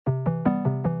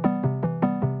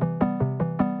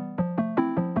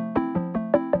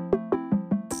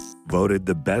voted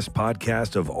the best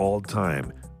podcast of all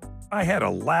time. I had a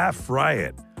laugh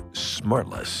riot.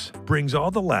 SmartLess brings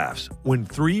all the laughs when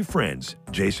three friends,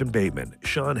 Jason Bateman,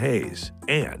 Sean Hayes,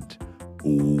 and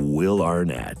Will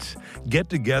Arnett, get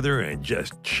together and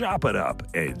just chop it up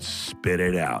and spit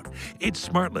it out. It's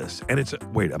SmartLess, and it's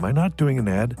wait, am I not doing an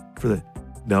ad for the?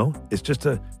 No,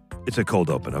 it's a cold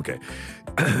open. Okay,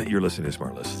 you're listening to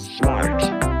SmartLess.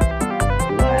 SmartLess.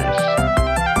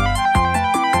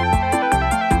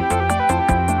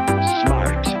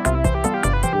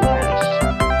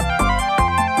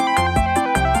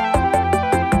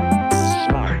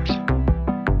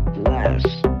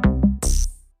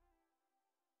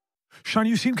 Sean,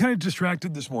 you seem kind of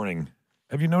distracted this morning.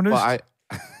 Have you noticed? Well,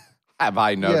 have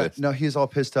I noticed? Yeah, no, he's all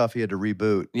pissed off. He had to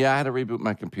reboot. Yeah, I had to reboot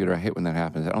my computer. I hate when that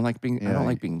happens. I don't like being. I don't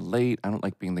like being late. I don't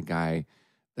like being the guy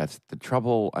that's the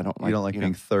trouble. I don't like. You don't like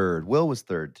being third. Will was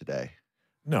third today.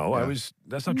 No, I was.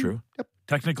 That's not true. Yep.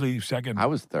 Technically second. I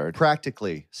was third.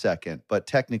 Practically second, but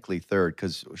technically third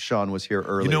because Sean was here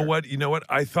earlier. You know what?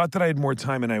 I thought that I had more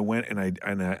time, and I went and I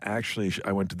actually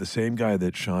went to the same guy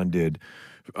that Sean did.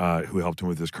 Who helped him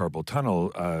with his carpal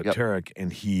tunnel, Tarek,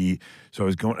 and so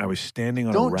I was standing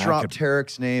on a rack. Don't drop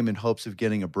Tarek's name in hopes of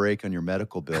getting a break on your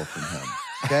medical bill from him,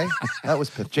 okay? That was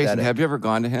pathetic. Jason, have you ever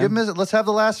gone to him? Give him let's have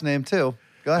the last name, too.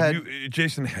 Go ahead.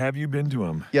 Jason, have you been to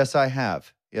him? Yes, I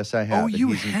have. Yes, I have. Oh, you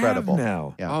he's have incredible.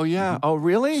 now. Yeah. Oh, yeah. Oh,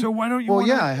 really? So why don't you Well,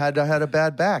 yeah, I had a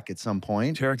bad back at some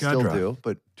point. Tarek Still Adra. do,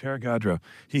 but... Tarek Adra.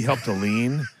 He helped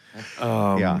Aline.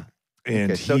 Yeah.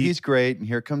 And okay, so he's great, and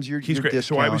here comes your great. discount.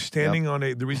 So I was standing on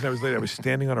the reason I was late, I was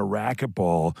standing on a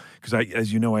racquetball because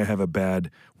as you know, I had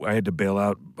to bail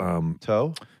out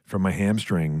toe from my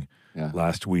hamstring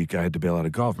last week. I had to bail out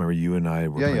of golf. Remember, you and I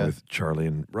were playing with Charlie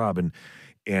and Rob, and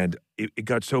it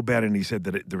got so bad, and he said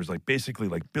that there was basically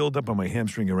buildup on my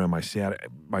hamstring around my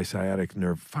sciatic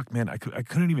nerve. Fuck, man, I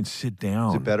couldn't even sit down.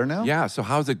 Is it better now? Yeah. So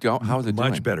how's it going? How's it doing?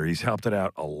 Much better. He's helped it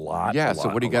out a lot. Yeah. So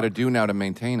what do you got to do now to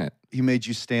maintain it? He made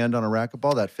you stand on a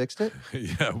racquetball. That fixed it.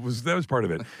 Yeah, that was part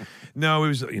of it. No, it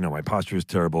was my posture is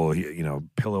terrible.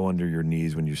 Pillow under your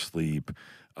knees when you sleep,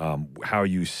 how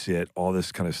you sit, all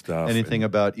this kind of stuff. Anything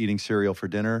about eating cereal for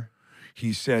dinner?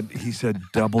 He said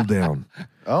double down.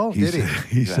 Oh, did he?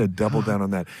 He said double down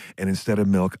on that, and instead of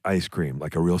milk, ice cream,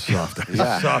 like a real soft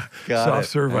soft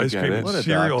serve ice cream and What a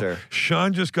cereal. doctor.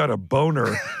 Sean just got a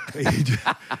boner.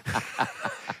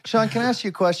 Sean, can I ask you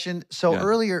a question? So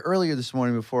earlier this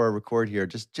morning before I record here,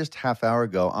 just half hour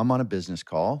ago, I'm on a business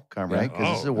call, right?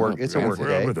 Because it's a work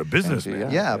day. With a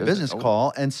businessman. Yeah, business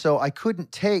call, and so I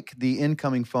couldn't take the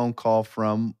incoming phone call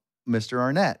from Mr.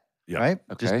 Arnett. Yeah. Right?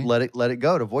 Okay. Just let it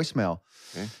go to voicemail.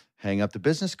 Okay. Hang up the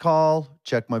business call,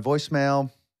 check my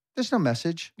voicemail. There's no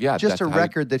message. Yeah, just that's a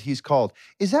record that he's called.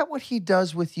 Is that what he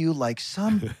does with you? Like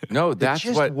No, that that's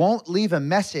just what won't leave a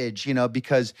message,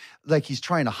 because he's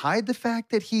trying to hide the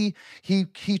fact that he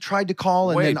tried to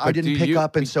call and then I didn't pick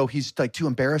up, and so he's too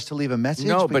embarrassed to leave a message.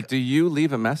 No, but do you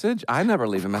leave a message? I never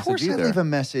leave a message either. Of course I leave a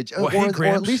message. Well, or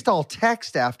at least I'll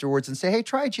text afterwards and say, hey,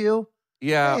 tried you.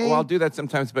 Yeah, Hey. well, I'll do that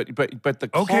sometimes, but the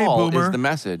call Boomer, is the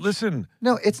message. Listen.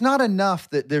 No, it's not enough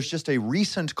that there's just a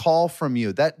recent call from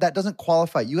you. That doesn't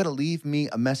qualify. You got to leave me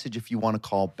a message if you want to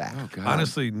call back. Oh, God.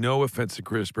 Honestly, no offense to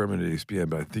Chris Berman at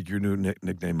ESPN, but I think your new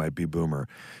nickname might be Boomer.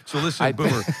 So listen,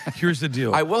 Boomer, here's the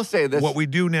deal. I will say this. What we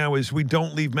do now is we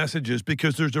don't leave messages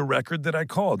because there's a record that I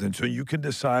called, and so you can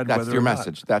decide That's whether your or not.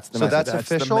 message. That's the So message. that's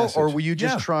the official, or message. were you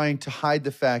just Yeah. trying to hide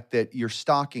the fact that you're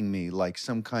stalking me like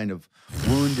some kind of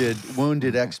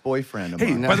wounded ex-boyfriend of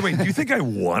Hey, mine? by the way, do you think I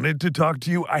wanted to talk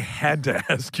to you? I had to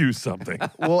ask you something.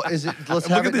 Well, is it? Let's Look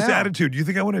have at it this now. attitude. Do you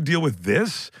think I want to deal with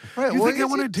this? Right. Do you well, think I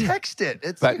want to text it?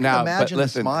 It's But you can now, imagine but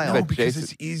listen, the smile. No, but because Jason-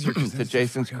 it's easier. to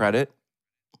Jason's credit,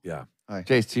 Yeah.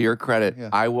 Jace, to your credit, Yeah.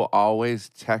 I will always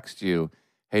text you,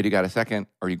 hey, do you got a second?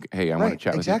 Or hey, I want to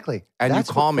chat exactly. with you. And That's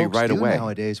you call what me folks right do away.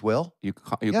 nowadays. Will You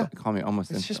Yeah. call me almost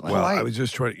It's just instantly. Well, I polite. was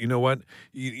just trying. You know what?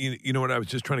 You know what? I was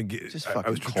just trying to get. Just I was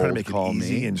fucking just trying to make cold it call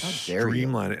easy me. and How dare you.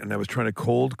 streamline it. And I was trying to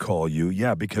cold call you.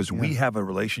 Yeah, because we have a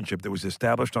relationship that was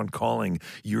established on calling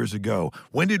years ago.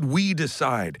 When did we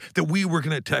decide that we were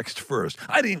going to text first?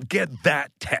 I didn't get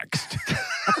that text.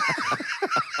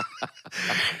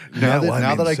 Now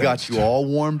I'm that I got incensed. you all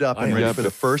warmed up and I ready am for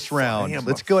the first round, I am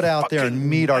let's a go out there and fucking-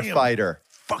 meet our I am fighter.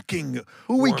 Fucking.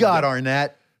 Who we warmed got, up.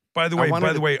 Arnett? By the I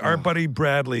wanted way, to- our buddy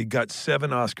Bradley got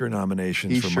 7 Oscar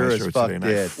nominations He for sure as Maestro fuck today. and I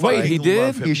did. Wait, he fucking did?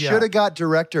 love him. He Yeah. should have got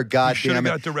director. God shoulda damn it!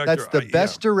 got director. That's the Yeah.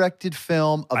 best directed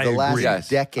film of I the last agree. Yes.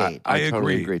 decade. I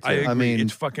totally agree, too. I agree. I mean,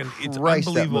 it's it's Christ, that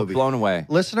unbelievable. movie. Blown away.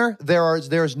 Listener,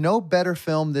 there's no better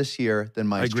film this year than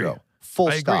Maestro. agree. Full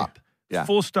I agree. stop. Yeah.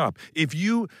 Full stop. If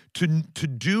you to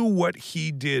do what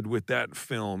he did with that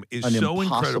film is An so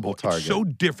impossible incredible. target. It's so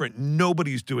different.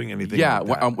 Nobody's doing anything. Yeah,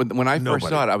 like that. when I first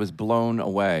saw it, I was blown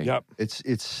away. Yep.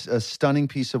 It's a stunning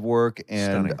piece of work,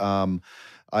 and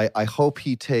I hope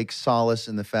he takes solace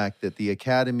in the fact that the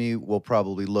Academy will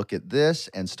probably look at this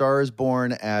and Star is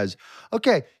Born as,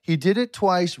 okay, he did it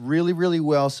twice really, really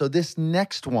well. So this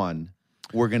next one,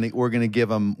 we're gonna give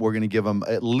him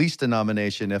at least a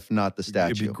nomination, if not the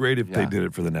statue. It'd be great if they did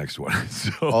it for the next one.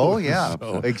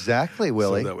 Exactly,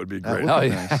 Willie. So that would be great. That would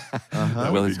be nice.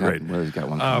 That would be great. Willie's got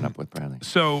one coming up with Bradley.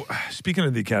 So, speaking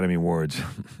of the Academy Awards,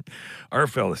 our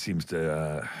fella seems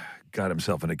to got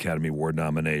himself an Academy Award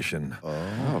nomination.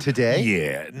 Oh, today?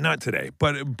 Yeah, not today,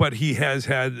 but he has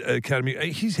had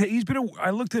Academy. He's been.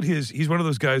 I looked at his. He's one of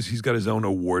those guys. He's got his own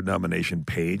award nomination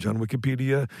page on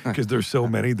Wikipedia because there's so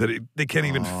many that they can't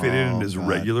even fit it in his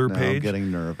regular page. I'm getting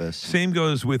nervous. Same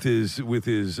goes with his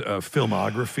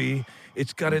filmography.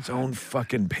 It's got its own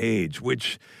fucking page,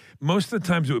 which most of the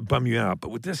times it would bum you out, but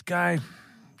with this guy,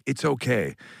 it's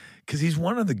okay because he's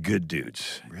one of the good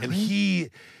dudes, and he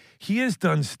has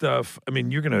done stuff. I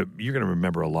mean, you're gonna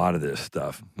remember a lot of this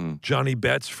stuff. Mm-hmm. Johnny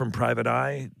Betts from Private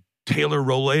Eye, Taylor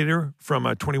Rollator from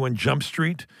 21 Jump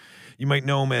Street. You might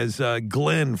know him as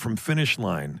Glenn from Finish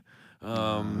Line.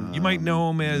 You might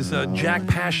know him as Jack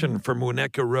Passion from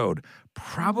Winnetka Road.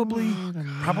 Probably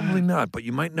not. But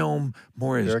you might know him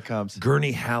more as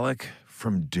Gurney Halleck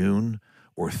from Dune,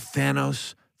 or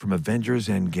Thanos from Avengers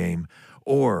Endgame,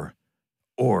 or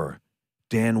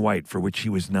Dan White, for which he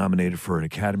was nominated for an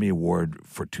Academy Award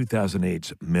for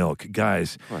 2008's Milk.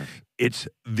 Guys, it's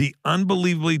the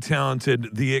unbelievably talented,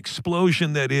 the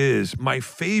explosion that is my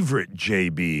favorite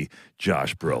JB,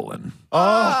 Josh Brolin.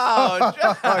 Oh,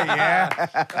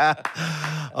 yeah.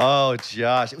 Oh,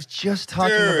 Josh. It was just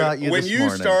talking about you this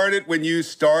morning. When you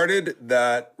started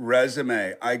that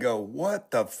resume, I go,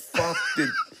 what the fuck did...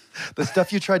 The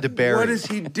stuff you tried to bury. What is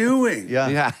he doing?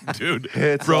 Yeah. Dude,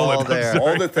 it's Brolin, all there.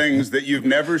 All the things that you've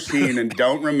never seen and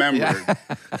don't remember.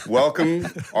 Welcome,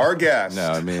 our guest.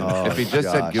 No, I mean, if he just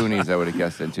said Goonies, I would have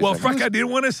guessed it too. Well, fuck, I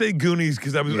didn't want to say Goonies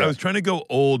because I was trying to go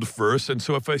old first, and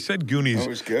so if I said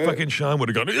Goonies, fucking Sean would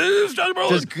have gone, it's Josh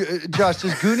Brolin. Josh,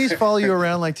 does Goonies follow you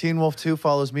around like Teen Wolf 2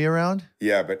 follows me around?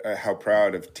 Yeah, but how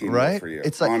proud of Teen Wolf for you.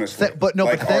 It's like, honestly. but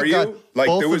are you? Like,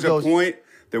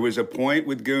 there was a point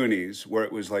with Goonies where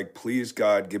it was like, please,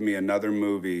 God, give me another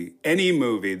movie, any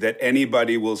movie that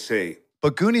anybody will see.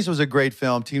 But Goonies was a great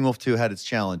film. Teen Wolf 2 had its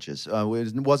challenges.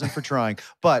 It wasn't for trying.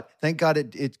 But thank God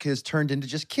it has turned into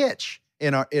just kitsch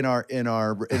in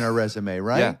our resume,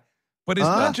 right? Yeah. But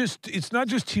it's not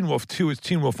just Teen Wolf 2, it's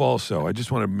Teen Wolf also. I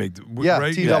just want to make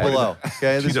right? T-double-O.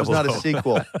 Okay, this was not a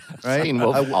sequel, right? Teen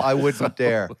Wolf. I wouldn't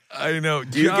dare. I know.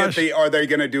 Do you get are they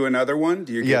going to do another one?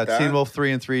 Do you get that? Teen Wolf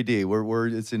 3 in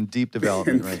 3D. It's in deep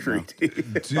development right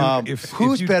now. Dude,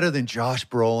 who's better than Josh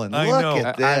Brolin? I Look know.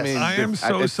 at this. I mean, I am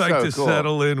so psyched to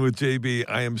settle in with JB.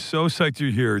 I am so psyched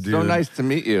you're here, dude. So nice to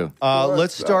meet you.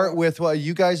 Let's start with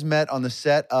you guys met on the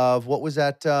set of what was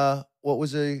that?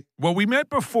 Well, we met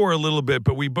before a little bit,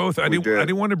 but I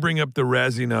didn't want to bring up the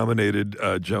Razzie-nominated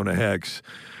Jonah Hex.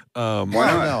 Why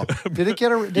not? Did it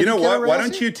get a? You know what? Why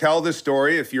don't you tell the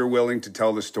story if you're willing to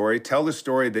tell the story? Tell the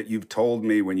story that you've told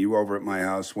me when you were over at my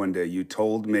house one day. You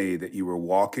told me that you were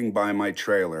walking by my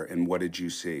trailer, and what did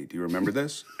you see? Do you remember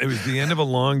this? It was the end of a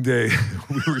long day.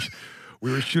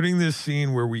 We were shooting this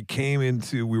scene where we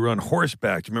were on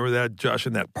horseback. Do you remember that, Josh,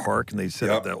 in that park? And they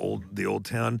set up the old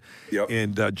town. Yep.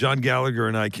 And John Gallagher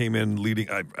and I came in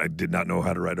leading. I did not know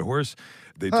how to ride a horse.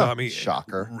 They taught me.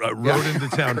 Shocker. Rode into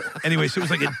town. Anyway, so it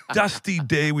was like a dusty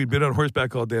day. We'd been on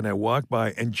horseback all day, and I walked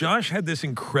by, and Josh had this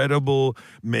incredible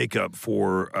makeup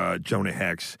for Jonah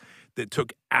Hex that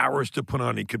took hours to put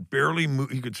on. He could barely move.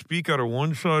 He could speak out of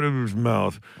one side of his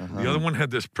mouth. The other one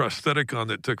had this prosthetic on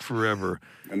that took forever.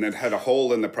 And it had a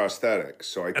hole in the prosthetic,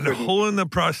 so I couldn't. And a hole in the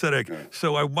prosthetic. Yeah.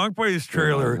 So I walked by his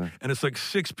trailer, and it's like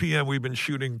 6 p.m. We've been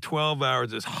shooting 12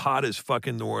 hours. It's hot as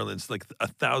fucking New Orleans, like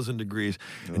 1,000 degrees.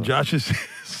 And Josh is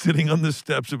sitting on the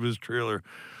steps of his trailer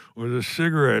with a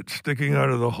cigarette sticking out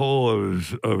of the hole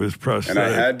of his prosthetic.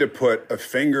 And I had to put a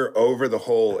finger over the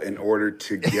hole in order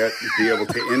to be able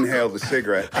to inhale the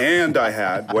cigarette. And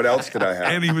what else did I have?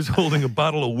 And he was holding a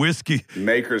bottle of whiskey.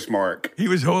 Maker's Mark. He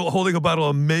was holding a bottle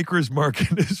of Maker's Mark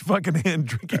in his fucking hand,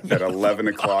 drinking at 11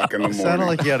 o'clock in the morning. Sounded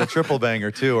like he had a triple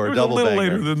banger too, or a double banger. It was a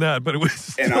little later than that, but it was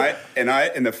still...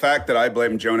 And the fact that I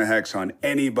blame Jonah Hex on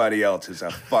anybody else is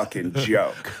a fucking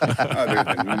joke, other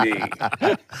than me.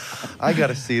 I got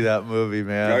to see see that movie,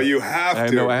 man. No, you have to. I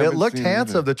know, I It haven't looked seen it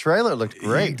handsome. either. The trailer looked He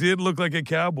great. did look like a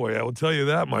cowboy. I will tell you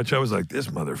that much. I was like, this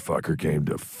motherfucker came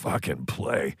to fucking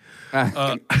play.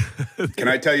 Can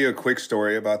I tell you a quick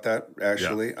story about that,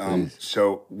 actually?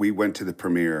 So we went to the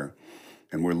premiere,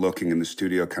 and we're looking, and the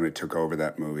studio kind of took over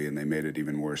that movie, and they made it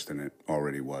even worse than it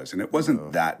already was. And it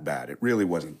wasn't that bad. It really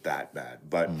wasn't that bad.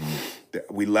 But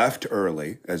we left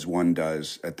early, as one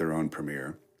does at their own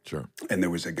premiere. Sure. And there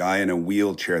was a guy in a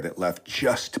wheelchair that left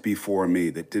just before me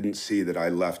that didn't see that I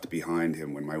left behind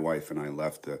him when my wife and I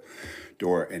left the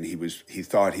door. And he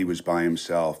thought he was by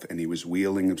himself, and he was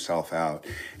wheeling himself out.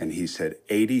 And he said,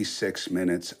 86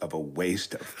 minutes of a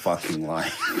waste of fucking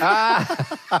life.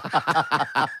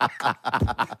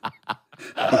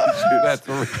 That's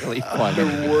really funny.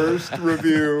 The worst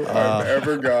review I've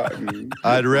ever gotten.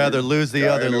 I'd rather lose the Guy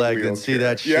other in a leg than see wheelchair.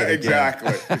 that shit Yeah, again.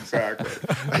 exactly.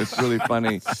 It's really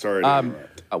funny. Sorry to interrupt.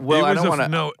 Well, I don't want to.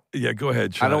 No, yeah, go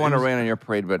ahead, Sean. I don't want It to was- rain on your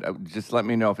parade, but just let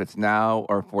me know if it's now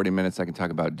or 40 minutes. I can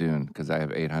talk about Dune because I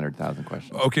have 800,000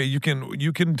 questions. Okay, you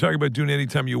can talk about Dune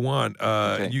anytime you want.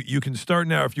 You can start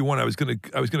now if you want. I was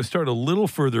gonna start a little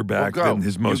further back Well, go. than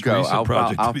his You most go. recent I'll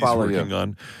project I'll that he's follow you. working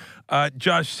on.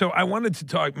 Josh, so I wanted to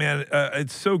talk, man.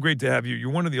 It's so great to have you. You're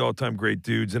one of the all-time great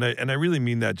dudes, and I really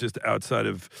mean that. Just outside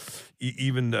of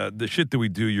even the shit that we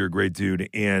do, you're a great dude.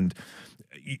 And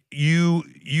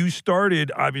you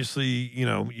started, obviously,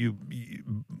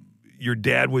 your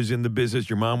dad was in the business,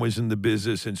 your mom was in the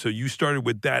business, and so you started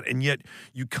with that. And yet,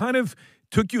 you kind of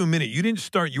took you a minute. You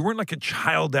weren't like a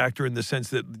child actor in the sense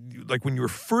that, like when you were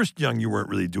first young, you weren't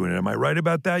really doing it. Am I right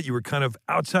about that? You were kind of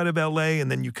outside of LA,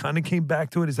 and then you kind of came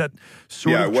back to it. Is that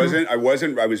sort of true? I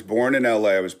was born in LA.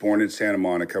 I was born in Santa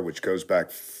Monica, which goes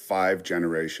back 5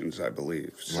 generations, I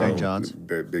believe. St. John's?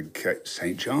 Big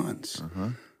St. John's.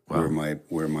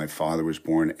 Where my father was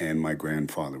born and my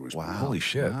grandfather was born. Holy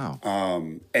shit. Wow.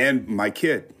 And my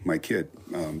kid,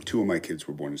 2 of my kids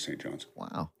were born in St. John's.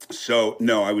 Wow. So,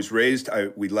 no, I was raised,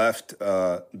 we left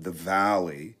the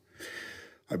Valley,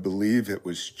 I believe it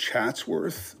was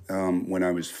Chatsworth, when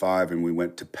I was 5, and we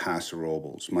went to Paso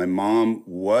Robles. My mom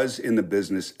was in the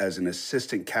business as an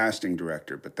assistant casting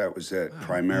director, but that was it.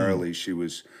 Primarily, she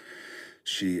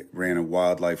ran a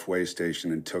wildlife way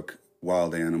station and took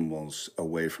wild animals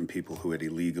away from people who had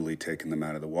illegally taken them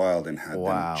out of the wild and had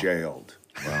them jailed.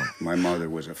 Wow. My mother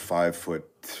was a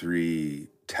 5'3"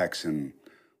 Texan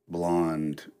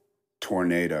blonde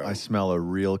tornado. I smell a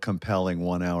real compelling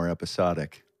 1-hour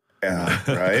episodic.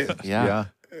 Right? Yeah.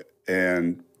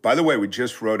 And by the way, we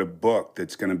just wrote a book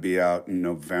that's going to be out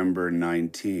November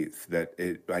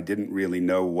 19th I didn't really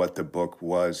know what the book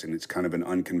was, and it's kind of an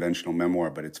unconventional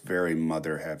memoir, but it's very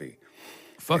mother heavy.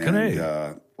 Fucking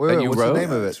A. Wait, you what's wrote? the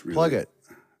name of it? It's really- Plug it.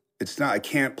 It's not. I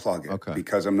can't plug it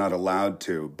because I'm not allowed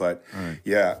to. But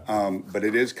but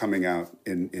it is coming out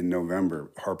in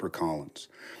November. HarperCollins.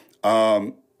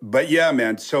 But yeah,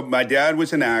 man. So my dad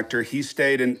was an actor. He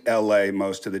stayed in L.A.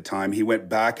 most of the time. He went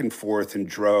back and forth and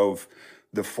drove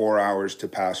the 4 hours to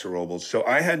Paso Robles. So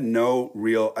I had no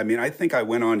real. I mean, I think I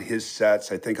went on his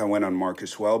sets. I think I went on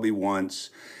Marcus Welby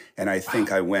once. And I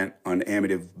think I went on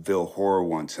Amityville Horror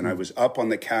once, and I was up on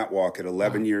the catwalk at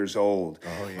 11 years old,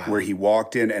 where he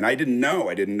walked in, and I didn't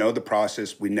know the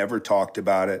process. We never talked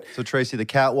about it. So Tracy, the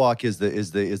catwalk is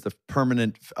the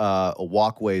permanent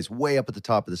walkways way up at the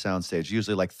top of the soundstage,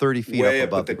 usually like 30 feet Way up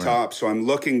up above at the ground. top. So I'm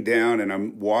looking down, and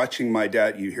I'm watching my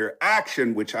dad. You hear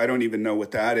action, which I don't even know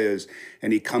what that is,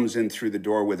 and he comes in through the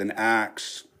door with an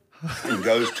axe. And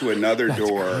goes to another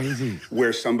door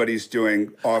where somebody's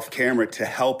doing off camera to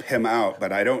help him out,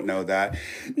 but I don't know that.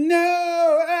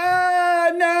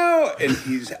 No, and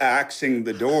he's axing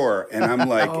the door, and I'm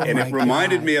like, it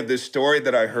reminded me of this story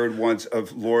that I heard once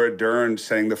of Laura Dern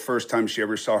saying the first time she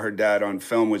ever saw her dad on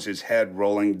film was his head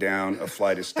rolling down a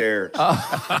flight of stairs.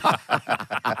 Oh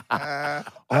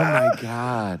my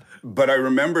God. But I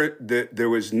remember that there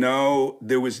was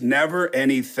never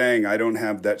anything. I don't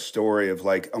have that story of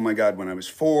like, oh my God, when I was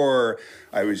 4,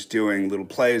 I was doing little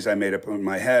plays I made up in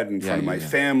my head in front of my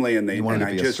family, and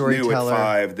I just knew at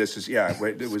 5.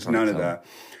 It was none of that.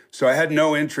 So I had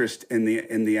no interest in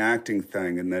the acting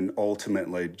thing, and then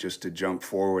ultimately, just to jump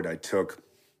forward, I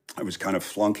was kind of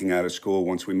flunking out of school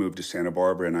once we moved to Santa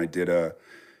Barbara, and I did an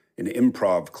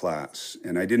improv class,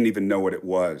 and I didn't even know what it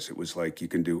was. It was like you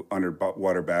can do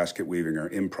underwater basket weaving or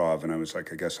improv, and I was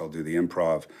like, I guess I'll do the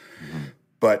improv. Mm-hmm.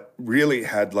 But really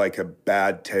had like a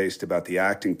bad taste about the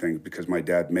acting thing because my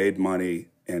dad made money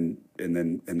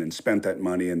then spent that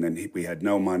money, and then we had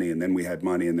no money, and then we had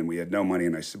money, and then we had no money.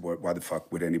 And I said, why the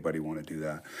fuck would anybody want to do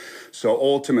that? So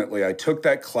ultimately, I took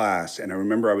that class, and I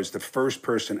remember I was the first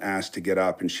person asked to get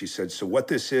up, and she said, so what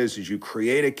this is you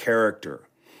create a character.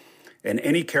 And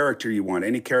any character you want,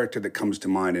 any character that comes to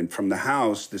mind. And from the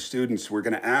house, the students, we're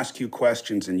going to ask you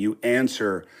questions and you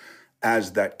answer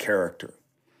as that character.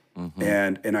 Mm-hmm.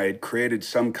 And I had created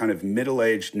some kind of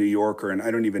middle-aged New Yorker, and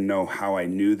I don't even know how I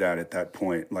knew that at that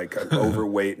point, like an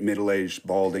overweight, middle-aged,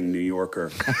 balding New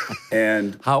Yorker.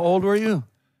 And how old were you?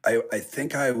 I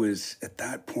think I was, at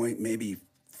that point, maybe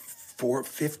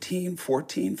 15.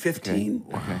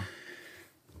 Okay.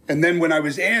 And then when I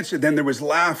was answered, then there was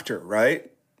laughter, right?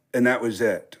 And that was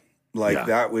it. Like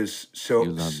that was so,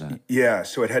 you love that. Yeah.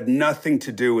 So it had nothing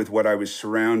to do with what I was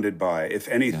surrounded by. If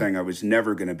anything, I was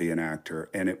never going to be an actor.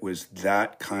 And it was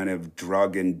that kind of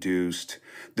drug induced,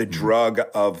 the drug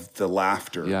of the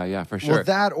laughter. Yeah, for sure. Well,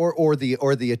 that or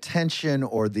the attention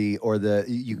or the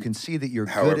you can see that you're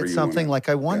However good at you something. want it. Like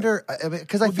I wonder,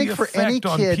 because I think for any effect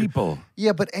on kid, people.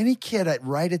 yeah, but any kid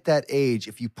right at that age,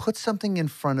 if you put something in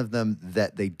front of them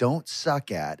that they don't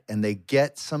suck at, and they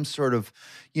get some sort of,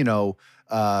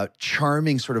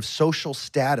 charming sort of social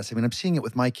status. I mean, I'm seeing it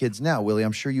with my kids now, Willie.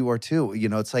 I'm sure you are too.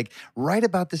 It's like right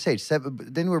about this age,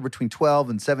 anywhere between 12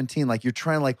 and 17, like you're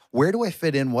trying like, where do I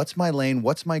fit in? What's my lane?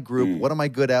 What's my group? What am I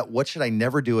good at? What should I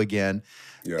never do again?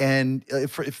 Yeah. And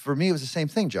for me, it was the same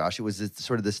thing, Josh. It was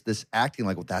sort of this acting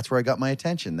like, well, that's where I got my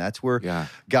attention. That's where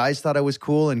guys thought I was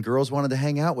cool and girls wanted to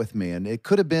hang out with me. And it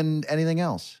could have been anything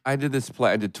else. I did this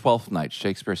play. I did Twelfth Night,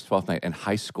 Shakespeare's Twelfth Night in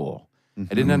high school.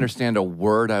 I didn't understand a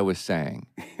word I was saying.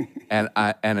 And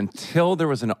until there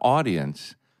was an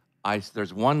audience,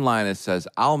 there's one line that says,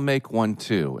 I'll make one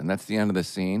too. And that's the end of the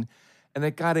scene. And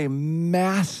it got a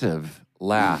massive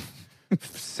laugh.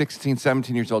 16,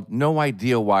 17 years old, no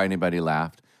idea why anybody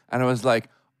laughed. And I was like,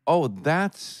 oh,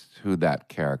 that's who that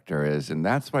character is. And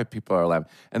that's why people are laughing.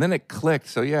 And then it clicked.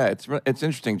 So yeah, it's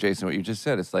interesting, Jason, what you just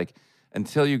said. It's like,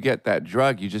 until you get that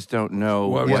drug, you just don't know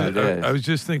what it is. I was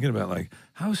just thinking about, like,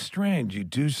 how strange. You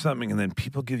do something and then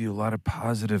people give you a lot of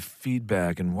positive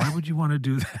feedback. And why would you want to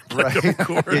do that? Right. Like, of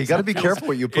course. Yeah, you got to be careful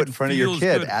what you put in front of your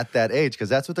kid at that age, because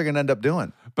that's what they're going to end up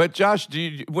doing. But Josh,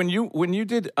 when you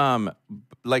did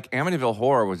like Amityville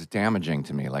Horror was damaging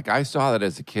to me. Like I saw that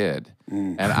as a kid,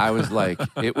 and I was like,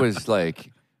 it was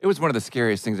one of the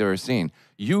scariest things I've ever seen.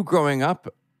 You growing up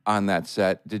on that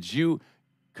set,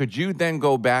 could you then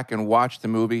go back and watch the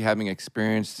movie, having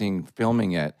experienced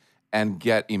filming it, and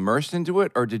get immersed into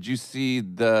it, or did you see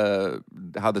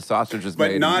how the sausage was made?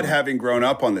 But not having grown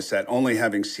up on the set, only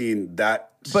having seen that.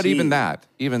 But scene. even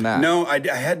that. No, I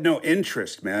had no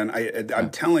interest, man. I'm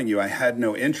telling you, I had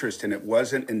no interest, and it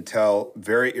wasn't until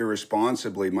very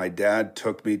irresponsibly my dad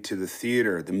took me to the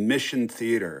theater, the Mission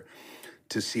Theater,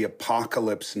 to see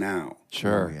Apocalypse Now.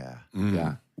 Sure. Oh, yeah.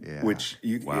 Yeah. Yeah. Which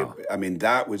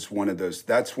that was one of those.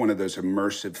 That's one of those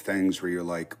immersive things where you're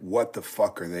like, "What the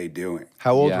fuck are they doing?"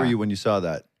 How old were you when you saw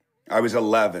that? I was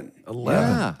 11. 11.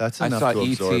 Yeah. That's enough to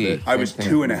absorb it. I was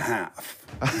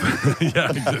 2.5.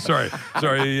 Yeah, sorry.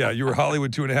 Yeah, you were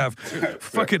Hollywood 2.5.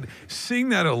 Fucking seeing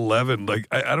that 11, like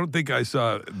I don't think I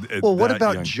saw. Well, what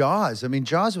about young. Jaws? I mean,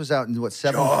 Jaws was out in what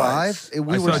 75. I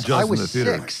was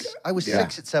 6. I was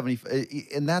 6 at 70,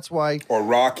 and that's why. Or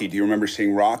Rocky. Do you remember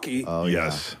seeing Rocky? Oh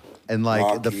yes. Yeah. And like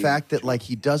Rocky. The fact that like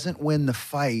he doesn't win the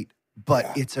fight, but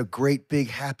it's a great big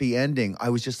happy ending. I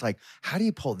was just like, how do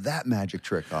you pull that magic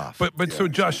trick off? But so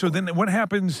Josh, so then what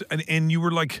happens? And you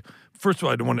were like, first of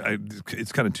all,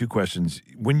 it's kind of two questions.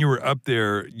 When you were up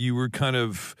there, you were kind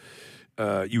of.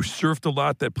 You surfed a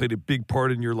lot. That played a big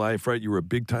part in your life, right? You were a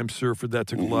big time surfer. That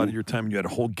took a lot of your time. And you had a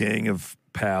whole gang of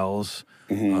pals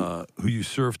who you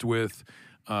surfed with,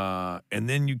 and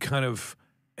then you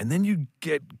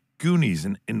get Goonies.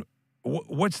 And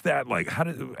what's that like? How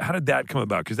did that come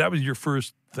about? Because that was your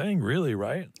first thing, really,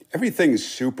 right? Everything is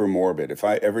super morbid.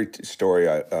 Every story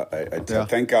I tell,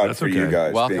 thank God That's for okay. you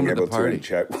guys Welcome being to the able to party.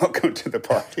 inject. Welcome to the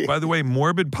party. By the way,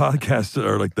 morbid podcasts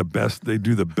are like the best. They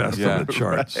do the best on the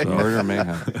charts. So. Murder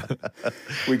Mayhem.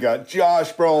 We got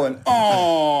Josh Brolin.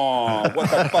 Oh, what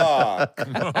the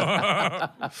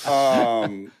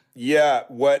fuck? Yeah,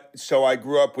 so I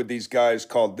grew up with these guys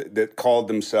that called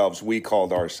themselves, we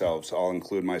called ourselves, I'll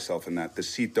include myself in that, the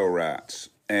Cito Rats.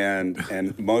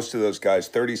 And most of those guys,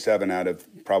 37 out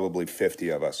of probably 50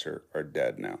 of us are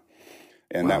dead now.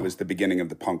 And that was the beginning of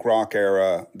the punk rock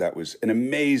era. That was an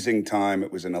amazing time.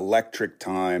 It was an electric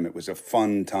time. It was a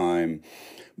fun time.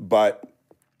 But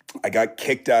I got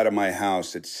kicked out of my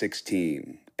house at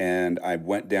 16. And I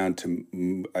went down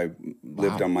I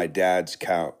lived on my dad's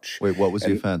couch. Wait, what was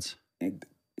the offense?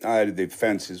 The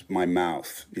fence is my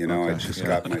mouth. You know, I just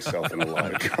got myself in a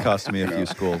lot of trouble. Cost me a few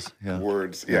schools. Yeah.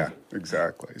 Words. Yeah,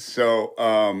 exactly. So,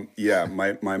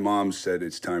 my mom said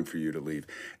it's time for you to leave,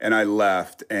 and I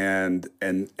left, and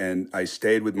I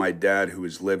stayed with my dad, who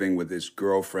was living with his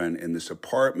girlfriend in this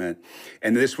apartment,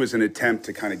 and this was an attempt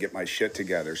to kind of get my shit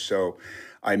together. So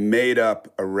I made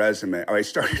up a resume. I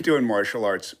started doing martial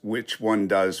arts, which one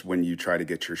does when you try to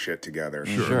get your shit together.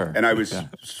 Sure. And I was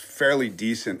fairly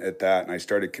decent at that, and I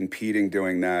started competing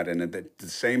doing that. And at the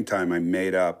same time, I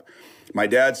made up. My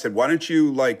dad said, why don't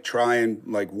you try and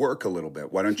work a little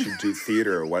bit? Why don't you do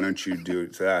theater? Or why don't you do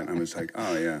that? And I was like,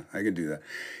 oh yeah, I can do that.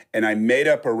 And I made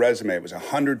up a resume. It was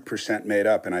 100% made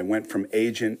up. And I went from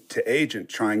agent to agent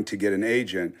trying to get an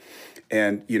agent.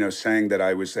 And, saying that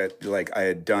I was I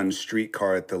had done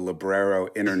Streetcar at the Librero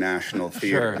International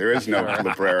Theater. Sure, there is no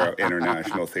Librero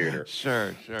International Theater.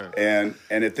 Sure. And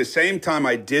at the same time,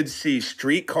 I did see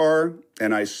Streetcar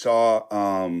and I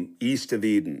saw East of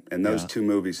Eden. And those two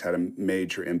movies had a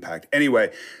major impact.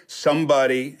 Anyway,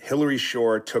 Hillary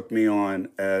Shore, took me on,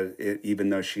 even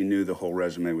though she knew the whole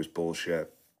resume was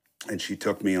bullshit. And she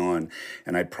took me on,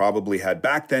 and I probably had,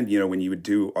 back then, when you would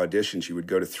do auditions, you would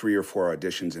go to 3 or 4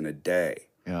 auditions in a day.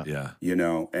 Yeah.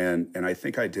 And I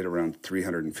think I did around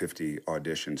 350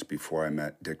 auditions before I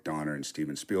met Dick Donner and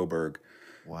Steven Spielberg.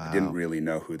 Wow. I didn't really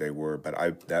know who they were, but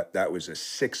that was a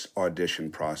 6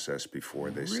 audition process before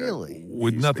they really? said,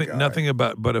 with nothing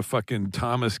but a fucking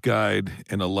Thomas guide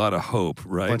and a lot of hope,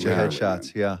 right? Bunch of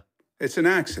headshots, yeah. It's an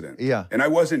accident. Yeah. And I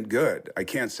wasn't good. I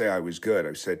can't say I was good.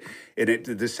 I said,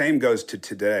 the same goes to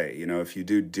today. If you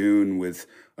do Dune with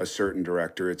a certain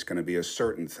director, it's going to be a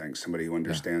certain thing, somebody who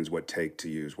understands what take to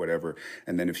use, whatever.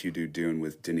 And then if you do Dune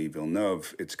with Denis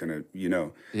Villeneuve, it's going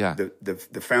to,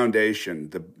 the foundation,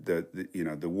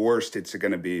 the worst it's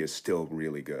going to be is still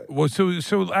really good. Well,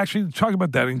 so actually talk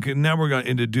about that, and now we're going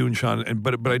into Dune, Sean.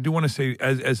 But I do want to say,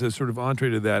 as a sort of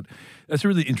entree to that, that's a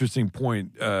really interesting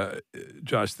point,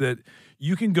 Josh, that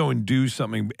you can go and do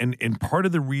something, and part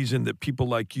of the reason that people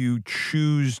like you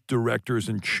choose directors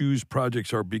and choose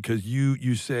projects are because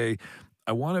you say,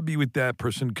 I want to be with that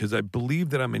person because I believe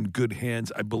that I'm in good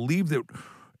hands. I believe that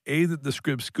that the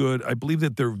script's good. I believe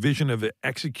that their vision of it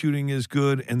executing is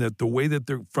good, and that the way that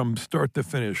they're from start to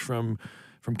finish, from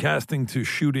casting to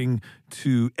shooting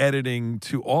to editing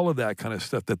to all of that kind of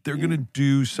stuff, that they're going to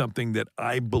do something that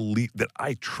I believe, that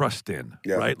I trust in,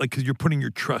 right? Because you're putting your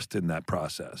trust in that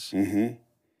process. Mm-hmm.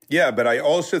 Yeah, but I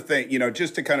also think,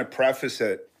 just to kind of preface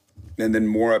it, and then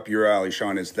more up your alley,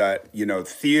 Sean, is that,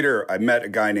 theater, I met a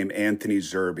guy named Anthony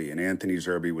Zerbe, and Anthony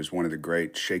Zerbe was one of the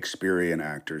great Shakespearean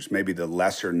actors, maybe the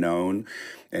lesser known,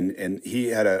 and he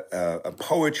had a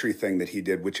poetry thing that he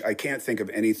did, which I can't think of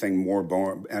anything more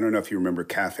boring. I don't know if you remember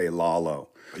Cafe Lalo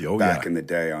back in the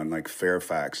day on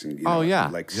Fairfax, and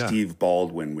Steve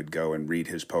Baldwin would go and read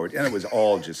his poetry, and it was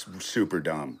all just super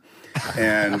dumb.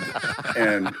 And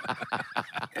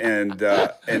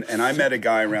I met a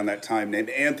guy around that time named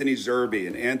Anthony Zerbe,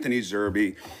 and Anthony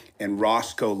Zerbe and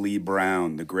Roscoe Lee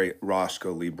Brown, the great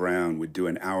Roscoe Lee Brown, would do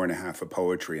an hour and a half of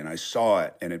poetry, and I saw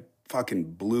it, and it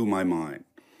fucking blew my mind.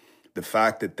 The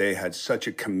fact that they had such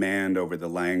a command over the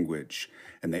language,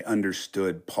 and they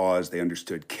understood pause, they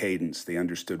understood cadence, they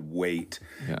understood weight,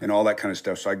 and all that kind of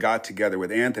stuff. So I got together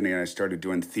with Anthony, and I started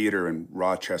doing theater in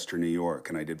Rochester, New York,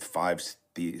 and I did 5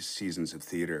 seasons of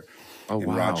theater in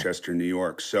Rochester, New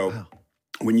York. So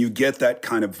when you get that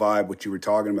kind of vibe, what you were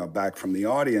talking about back from the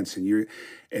audience, and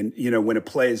when a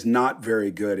play is not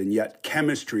very good, and yet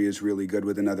chemistry is really good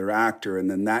with another actor, and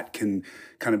then that can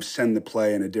kind of send the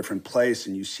play in a different place,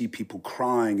 and you see people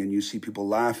crying and you see people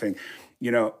laughing,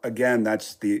 again,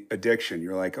 that's the addiction.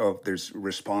 You're like, oh, there's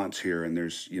response here, and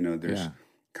there's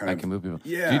I can move people.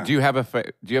 Yeah. Do you have a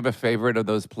favorite of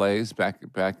those plays back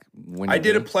when I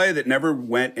did a play that never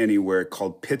went anywhere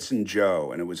called Pitts and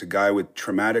Joe, and it was a guy with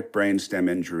traumatic brainstem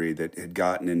injury that had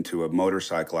gotten into a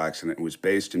motorcycle accident. It was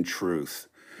based in truth.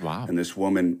 Wow. And this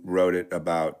woman wrote it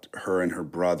about her and her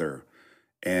brother.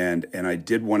 And I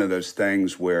did one of those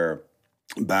things where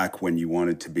back when you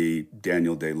wanted to be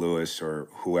Daniel Day-Lewis or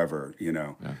whoever,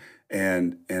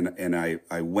 And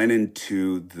I went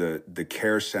into the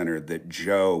care center that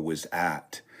Joe was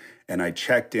at, and I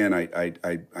checked in.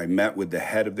 I met with the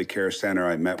head of the care center.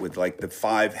 I met with the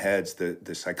 5 heads,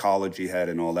 the psychology head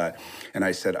and all that. And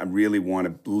I said, I really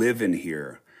want to live in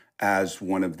here as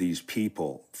one of these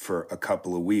people for a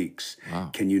couple of weeks.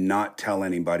 Wow. Can you not tell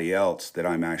anybody else that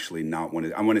I'm actually not one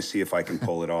of, I want to see if I can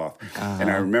pull it off. And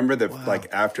I remember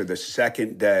after the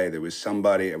second day, there was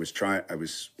somebody, I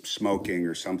was smoking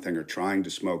or something, or trying to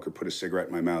smoke or put a cigarette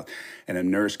in my mouth. And a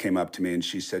nurse came up to me and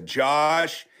she said,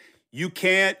 Josh,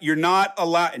 you're not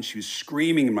allowed. And she was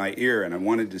screaming in my ear, and I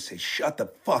wanted to say, shut the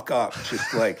fuck up.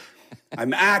 Just like,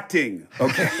 I'm acting,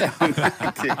 okay? I'm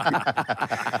acting.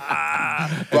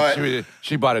 But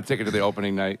she bought a ticket to the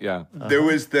opening night, yeah. There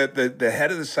was the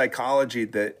head of the psychology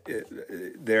that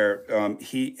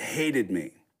he hated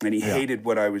me, and he hated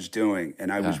what I was doing.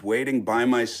 And I was waiting by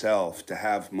myself to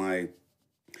have my,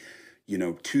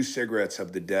 2 cigarettes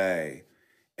of the day.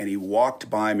 And he walked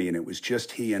by me, and it was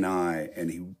just he and I.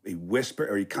 And he whispered,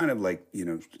 or he kind of like,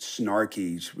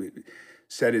 snarky,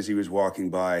 said as he was walking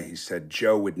by, he said,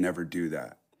 Joe would never do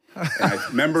that. And I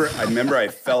remember I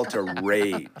felt a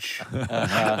rage.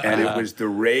 And it was the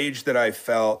rage that I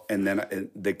felt, and then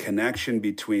the connection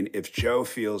between, if Joe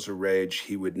feels a rage,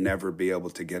 he would never be able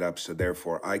to get up, so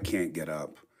therefore I can't get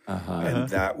up. And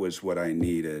that was what I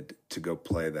needed to go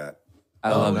play that. I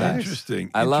love that.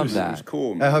 Interesting. I love that. It was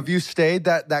cool, man. Have you stayed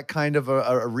that kind of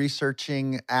a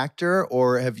researching actor,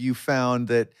 or have you found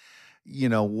that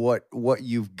what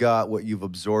you've got, what you've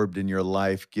absorbed in your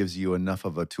life gives you enough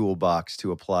of a toolbox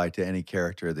to apply to any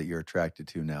character that you're attracted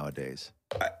to nowadays?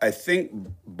 I think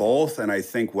both, and I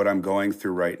think what I'm going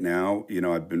through right now,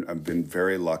 I've been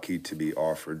very lucky to be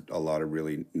offered a lot of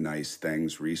really nice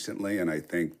things recently, and I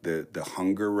think the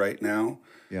hunger right now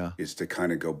is to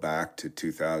kind of go back to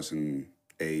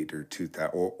 2008 or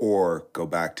 2000 or go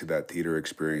back to that theater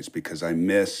experience, because I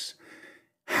miss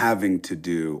having to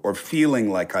do or feeling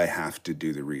like I have to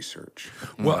do the research.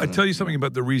 Well, I tell you something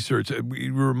about the research. It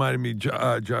reminded me,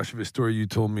 Josh, of a story you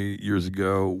told me years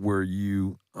ago where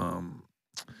you,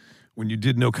 when you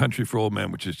did No Country for Old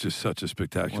Men, which is just such a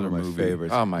spectacular One of my movie.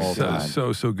 favorites. Oh, my God.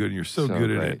 So good. And you're so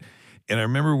good at it. And I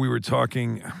remember we were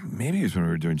talking, maybe it was when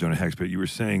we were doing Jonah Hex, but you were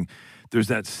saying there's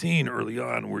that scene early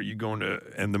on where you go into,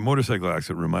 and the motorcycle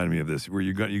accident reminded me of this, where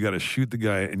you got to shoot the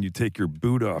guy and you take your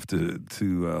boot off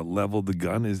to level the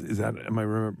gun. Is that, am I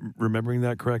remembering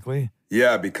that correctly?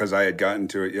 Yeah, because I had gotten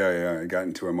to it. I got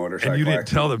into a motorcycle And you didn't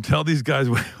accident. tell these guys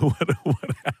what happened.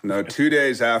 No, 2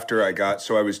 days after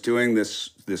I was doing this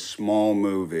small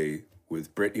movie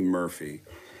with Brittany Murphy,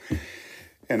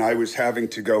 and I was having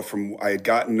to go I had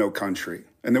gotten No Country,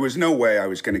 and there was no way I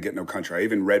was going to get No Country. I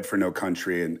even read for No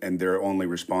Country, and their only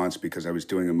response, because I was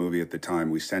doing a movie at the time,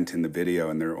 we sent in the video,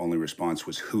 and their only response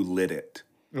was, who lit it?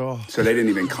 Oh. So they didn't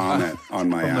even comment on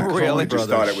my acting. Really? They just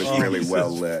thought it was really well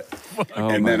lit.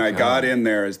 And then I got in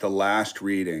there as the last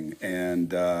reading,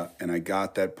 and I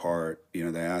got that part. They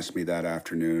asked me that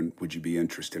afternoon, "Would you be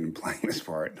interested in playing this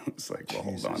part?" And I was like, "Well,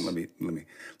 hold on, let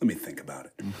me think about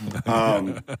it."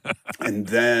 And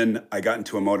then I got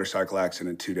into a motorcycle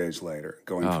accident 2 days later,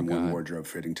 going from one wardrobe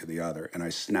fitting to the other, and I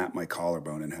snapped my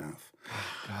collarbone in half.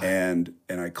 And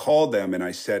I called them, and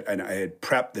I said, and I had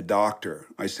prepped the doctor.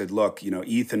 I said, look,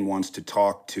 Ethan wants to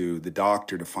talk to the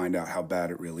doctor to find out how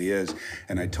bad it really is.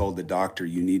 And I told the doctor,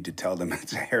 you need to tell them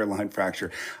it's a hairline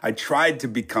fracture. I tried to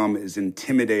become as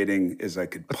intimidating as I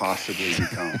could possibly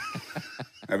become.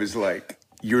 I was like,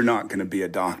 you're not going to be a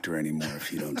doctor anymore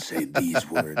if you don't say these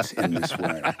words in this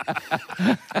way.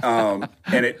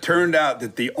 And it turned out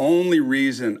that the only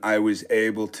reason I was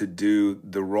able to do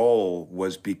the role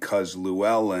was because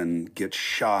Llewellyn gets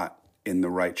shot in the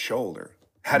right shoulder.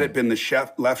 Had it been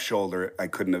the left shoulder, I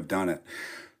couldn't have done it.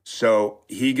 So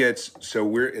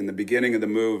we're in the beginning of the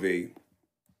movie,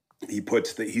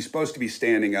 he's supposed to be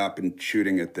standing up and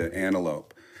shooting at the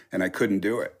antelope. And I couldn't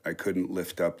do it. I couldn't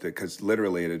lift up because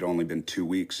literally it had only been 2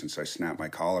 weeks since I snapped my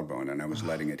collarbone, and I was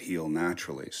letting it heal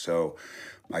naturally. So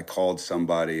I called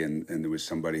somebody, and there was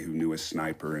somebody who knew a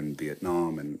sniper in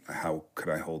Vietnam, and how could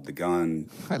I hold the gun?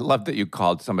 I love that you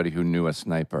called somebody who knew a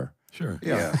sniper. Sure.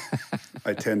 Yeah.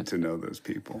 I tend to know those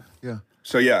people. Yeah.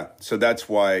 So that's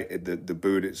why the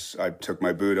boot is. I took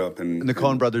my boot up, and The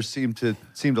Coen brothers seem to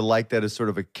like that as sort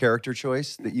of a character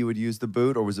choice, that you would use the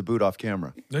boot, or was the boot off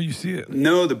camera? No, you see it.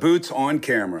 No, the boot's on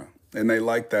camera. And they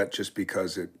liked that just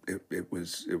because it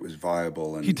was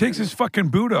viable. And He takes his fucking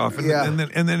boot off, and, Yeah.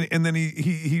 and then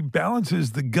he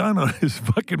balances the gun on his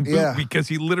fucking boot Yeah. because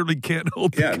he literally can't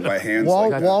hold the gun. my hands While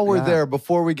like that. while we're there,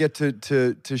 before we get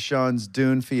to Sean's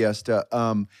Dune Fiesta,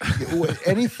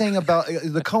 anything about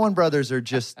the Coen brothers are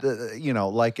just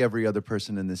like every other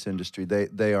person in this industry.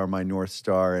 They are my North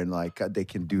Star, and like they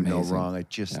can do no Amazing. wrong. I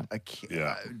can't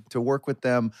Yeah. to work with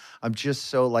them. I'm just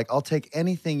so like I'll take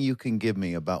anything you can give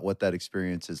me about what that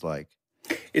experience is like.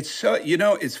 It's so,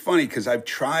 it's funny because I've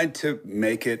tried to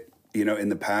make it, in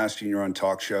the past, you're on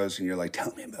talk shows and you're like,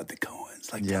 tell me about the Coens,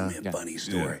 tell me a funny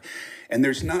story. And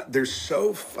they're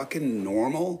so fucking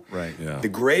normal. Right. Yeah. The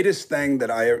greatest thing that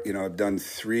I've done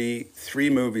three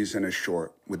movies and a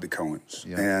short with the Coens.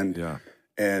 Yeah.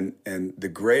 And the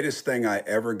greatest thing I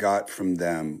ever got from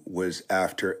them was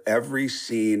after every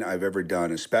scene I've ever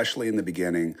done, especially in the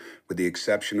beginning, with the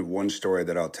exception of one story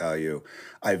that I'll tell you,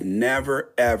 I've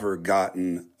never, ever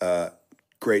gotten a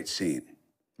great scene.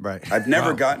 Right. I've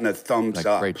never gotten a thumbs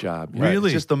up. Great job. Right.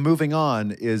 Really? Just the moving on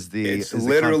is the. It's is the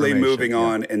literally confirmation. moving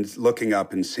on and looking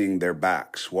up and seeing their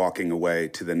backs walking away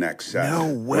to the next set.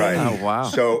 No way. Right. Oh, wow.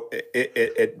 So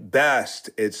at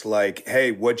best, it's like, hey,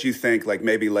 what'd you think? Like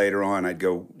maybe later on I'd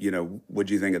go,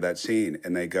 what'd you think of that scene?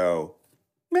 And they go,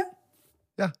 meh.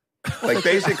 Yeah. Like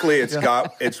basically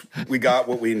we got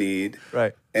what we need.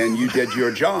 Right. And you did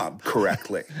your job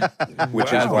correctly,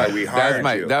 which is why we hired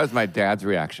you. That was my dad's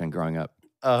reaction growing up.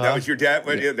 That was your dad?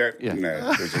 But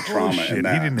there's a trauma Shit, in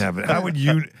that. he didn't have it.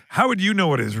 How would you know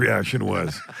what his reaction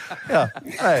was? Yeah.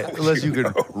 Right. Unless you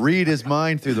could read his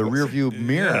mind through the rearview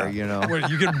mirror, What,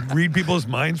 you can read people's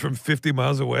minds from 50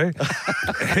 miles away?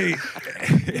 Hey.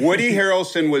 Woody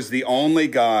Harrelson was the only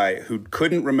guy who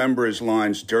couldn't remember his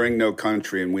lines during No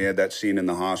Country, and we had that scene in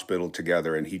the hospital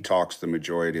together, and he talks the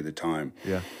majority of the time.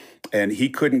 Yeah. And he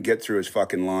couldn't get through his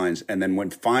fucking lines. And then when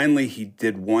finally he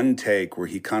did one take where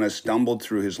he kind of stumbled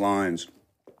through his lines,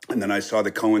 and then I saw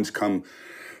the Coens come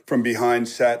from behind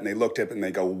set, and they looked up and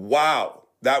they go, wow,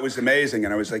 that was amazing.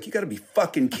 And I was like, you got to be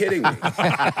fucking kidding me.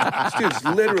 This dude's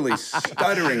literally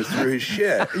stuttering through his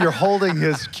shit. You're holding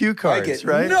his cue I cards, get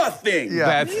right? nothing.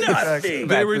 Yeah. Nothing.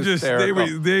 They were just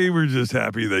hysterical. they were just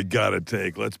happy they got a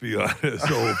take. Let's be honest.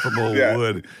 From old Yeah.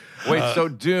 wood. Wait, so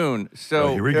Dune.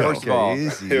 So here we go. first of all,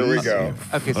 Easy, Here we easy. go.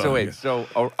 okay. So wait. So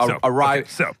So, arrive.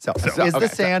 okay, so, Is the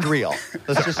sand real?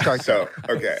 Let's just start there.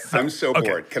 So, okay, I'm so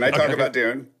bored. Can I talk about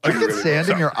Dune? Did you get sand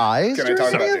in your eyes? Can I during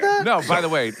talk any about of that? No, by the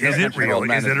way, is it real?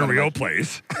 Is it a real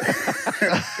place?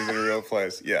 Is it a real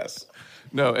place? Yes.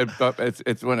 No,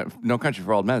 it's No Country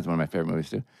for Old Men is one of my favorite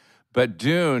movies too. But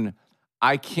Dune,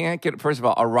 I can't get. First of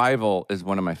all, Arrival is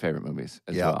one of my favorite movies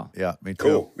as well. Yeah, me too.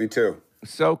 Cool. Me too.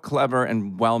 So clever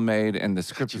and well made, and the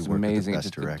script is work with the amazing. best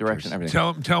Just the directors. direction,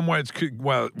 everything. Tell him why it's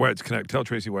connected. Tell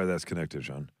Tracy why that's connected,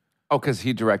 Sean. Oh, because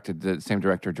he directed the same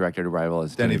director directed Arrival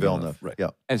as Denny Villeneuve. Right. Yeah.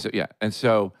 And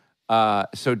so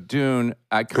Dune.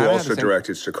 I Who kind of also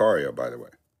directed Sicario, by the way.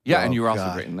 Yeah, Oh, and you were also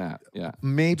God. great in that. Yeah.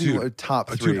 Maybe Dude, a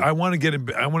top three. Dude, I want to get in.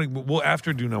 Well,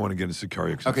 after Dune, I want to get into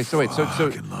Sicario. 'Cause Okay, I so wait,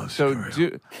 fucking love so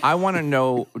Sicario. I want to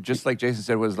know, just like Jason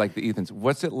said, was like the Ethans.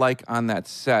 What's it like on that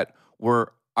set?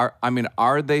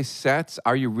 Are they sets?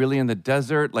 Are you really in the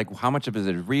desert? Like, how much of it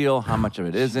is real? How much of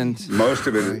it isn't? Most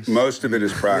of it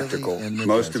is practical. Really in the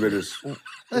Most of it is.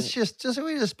 Let's just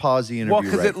pause the interview. Well,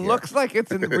 because right it here. looks like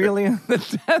it's really in the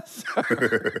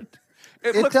desert.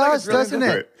 It looks like does, it's really doesn't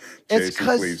it? It's Jason,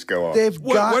 because please go on. they've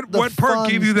got What part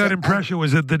gave you that impression?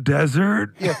 Was it the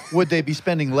desert? Yeah. Would they be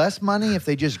spending less money if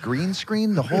they just green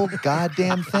screen the whole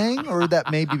goddamn thing, or would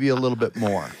that maybe be a little bit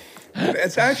more?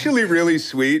 It's actually really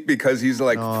sweet because he's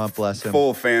like Oh, bless him.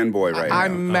 full fanboy right now.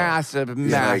 I'm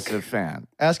massive fan.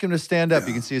 Ask him to stand up.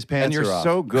 You can see his pants And you're are off.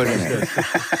 so good in it.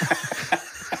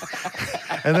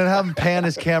 And then have him pan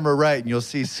his camera right, and you'll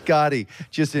see Scotty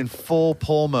just in full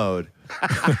pull mode.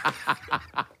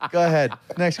 Go ahead.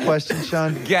 Next question,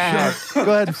 Sean. Gas. Go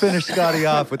ahead and finish Scotty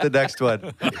off with the next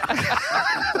one.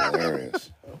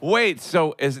 Hilarious. Wait,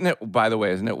 so isn't it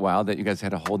wild that you guys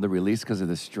had to hold the release because of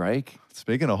the strike?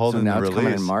 Speaking of So holding now the it's coming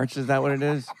in release, March. Is that what it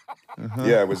is?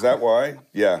 Yeah, was that why?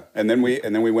 Yeah, and then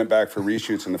we went back for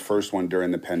reshoots in the first one during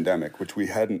the pandemic, which we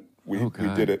hadn't. We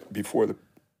did it before the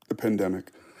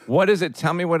pandemic. What is it?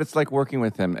 Tell me what it's like working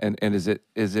with him. And is it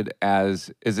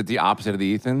the opposite of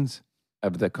the Ethans?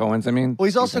 Of the Coens, I mean? well,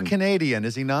 he's also Canadian,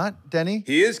 is he not, Denny?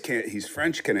 He is. He's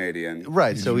French Canadian.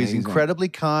 Right. So he's amazing. incredibly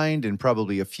kind and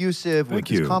probably effusive with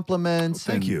his you. compliments.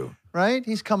 Thank and- you. Right?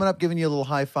 He's coming up giving you a little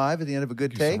high five at the end of a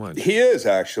good Thank take. you so much. He is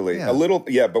actually Yeah. a little,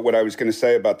 yeah. But what I was going to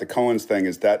say about the Coens thing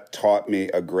is that taught me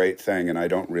a great thing, and I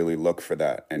don't really look for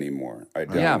that anymore. I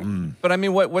don't. Yeah, but I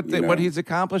mean, what You know? what he's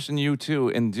accomplished in you too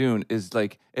in Dune is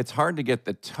like it's hard to get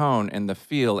the tone and the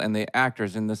feel and the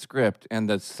actors and the script and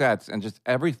the sets and just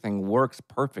everything works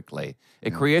perfectly.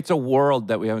 It creates a world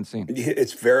that we haven't seen.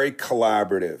 It's very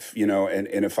collaborative,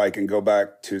 and if I can go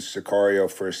back to Sicario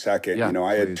for a second, Yeah,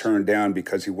 I had turned down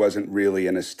because he wasn't really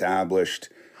an established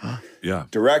Yeah.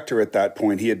 director at that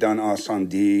point. He had done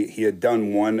Ascendee. He had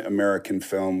done one American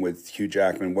film with Hugh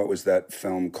Jackman. What was that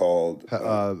film called?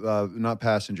 Not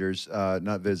passengers,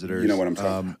 not visitors. You know what I'm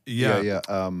talking about.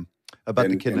 Yeah. About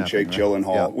the and kidnapping. Jake right?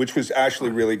 Gyllenhaal, Yeah. which was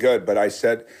actually really good. But I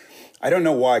said, I don't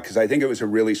know why, because I think it was a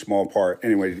really small part.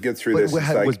 Anyway, to get through this, it's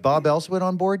like, Was Bob Elswit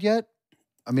on board yet?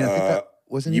 I mean, I think that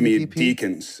wasn't you he the mean DP?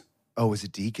 Deakins? Oh, was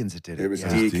it Deakins that did it? It was Yeah.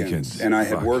 Deakins. And I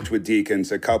had worked with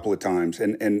Deakins a couple of times.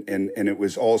 And it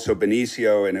was also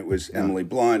Benicio, and it was Emily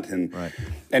Blunt. And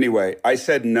anyway, I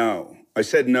said no. I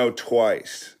said no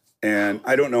twice. And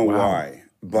I don't know why.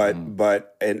 But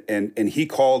he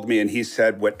called me and he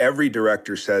said what every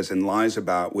director says and lies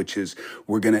about, which is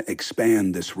we're going to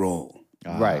expand this role.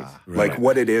 Right. Like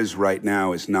what it is right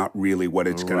now is not really what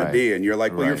it's going to be. And you're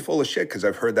like, well, you're full of shit because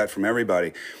I've heard that from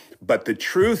everybody. But the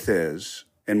truth is,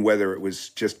 and whether it was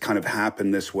just kind of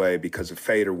happened this way because of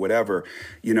fate or whatever,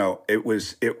 you know, it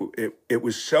was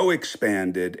so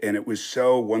expanded, and it was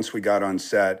so, once we got on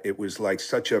set, it was like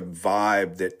such a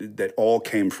vibe that all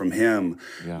came from him,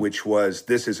 which was,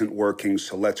 this isn't working,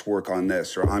 so let's work on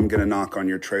this, or I'm going to knock on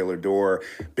your trailer door.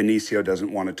 Benicio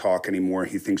doesn't want to talk anymore.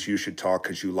 He thinks you should talk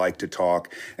because you like to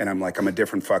talk. And I'm like, I'm a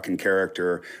different fucking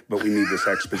character, but we need this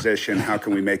exposition. How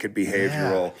can we make it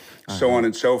behavioral? So on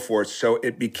and so forth. So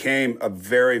it became a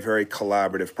very, very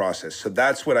collaborative process. So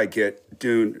that's what I get.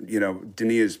 Dune, you know,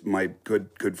 Denis is my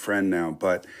good friend now,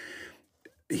 but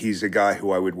he's a guy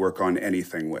who I would work on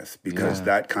anything with, because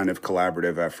that kind of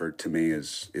collaborative effort to me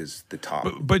is the top.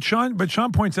 But Sean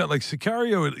points out, like,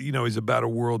 Sicario, you know, is about a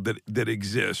world that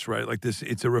exists, right? Like this,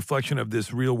 it's a reflection of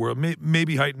this real world.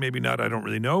 Maybe heightened, maybe not. I don't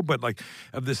really know, but like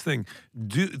of this thing,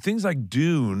 things like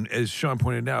Dune, as Sean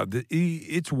pointed out,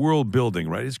 it's world building,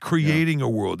 right? It's creating a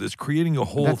world. It's creating a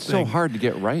whole thing. That's so hard to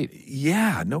get right.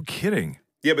 Yeah, no kidding.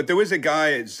 Yeah, but there was a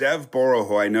guy, Zev Boro,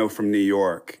 who I know from New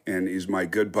York, and he's my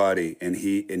good buddy, and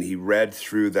he read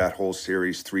through that whole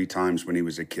series 3 times when he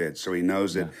was a kid, so he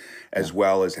knows it as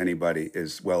well as anybody,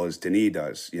 as well as Denis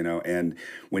does, you know. And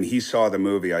when he saw the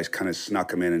movie, I kind of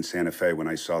snuck him in Santa Fe when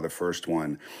I saw the first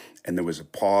one, and there was a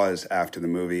pause after the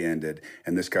movie ended,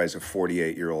 and this guy's a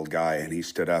 48-year-old guy, and he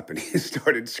stood up and he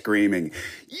started screaming,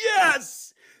 "Yes!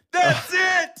 That's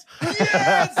it!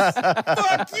 Yes!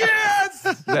 Fuck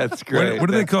yes!" That's great. What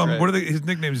do they call him? What are his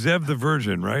nickname? Zev the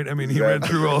Virgin, right? I mean, he read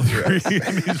through all 3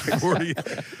 and he's 40.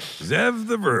 Zev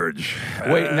the Verge.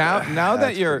 Wait, now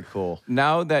that you're cool.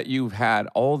 Now that you've had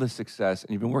all the success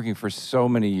and you've been working for so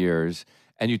many years,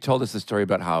 and you told us the story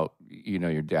about how, you know,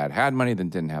 your dad had money, then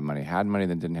didn't have money, had money,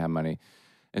 then didn't have money,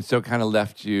 and so it kind of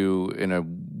left you in a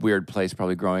weird place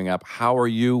probably growing up. How are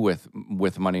you with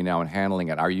money now and handling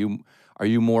it? Are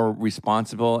you more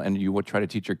responsible, and you would try to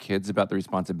teach your kids about the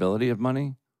responsibility of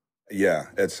money? Yeah,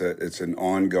 it's an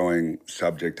ongoing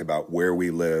subject about where we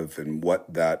live and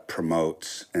what that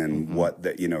promotes, and what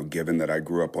that, you know, given that I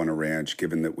grew up on a ranch,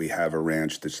 given that we have a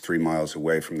ranch that's 3 miles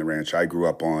away from the ranch I grew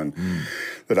up on,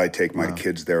 that I take my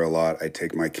kids there a lot. I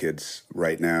take my kids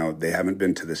right now. They haven't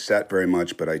been to the set very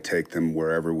much, but I take them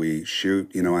wherever we shoot.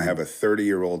 You know, I have a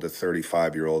 30-year-old, a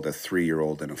 35-year-old, a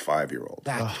 3-year-old, and a 5-year-old.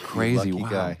 That's crazy.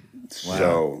 Lucky guy.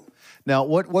 So now,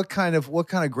 what kind of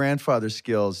grandfather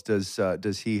skills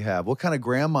does he have? What kind of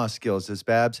grandma skills does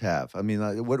Babs have? I mean,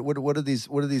 what are these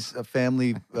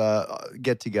family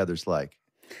get-togethers like?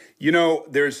 You know,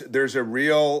 there's a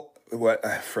real,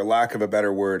 for lack of a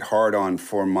better word, hard on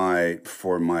for my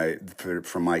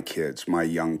kids, my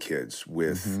young kids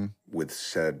with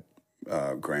said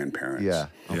grandparents. Yeah.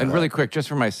 And really quick, just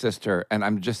for my sister, and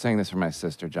I'm just saying this for my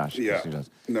sister, Josh. Yeah. She does.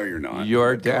 No, you're not.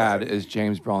 Your dad is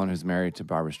James Brolin, who's married to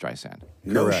Barbara Streisand.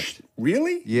 No, Correct.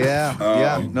 Really? Yeah.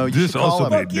 Yeah. No, you This should call also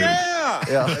him. made news. Yeah.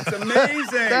 That's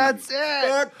amazing. That's it.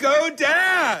 Fuck, go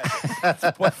dad.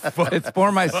 It's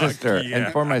for my sister yeah.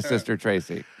 and for my sister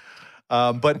Tracy.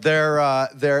 But they're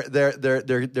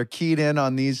keyed in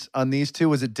on these two.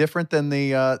 Was it different than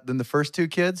the first 2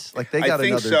 kids? Like they got I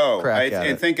think another so. crack at I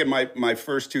it. think in my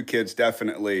first 2 kids,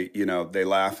 definitely, you know, they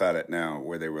laugh at it now,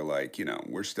 where they were like, you know,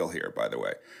 we're still here, by the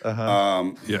way.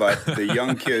 But the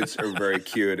young kids are very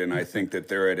cute, and I think that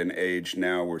they're at an age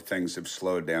now where things have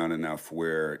slowed down enough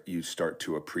where you start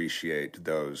to appreciate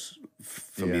those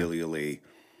familially,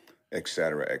 et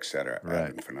cetera, et cetera.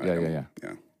 Right.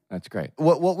 Yeah. That's great.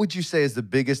 What would you say is the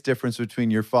biggest difference between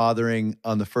your fathering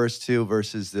on the first 2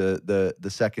 versus the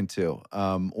second 2?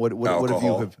 What have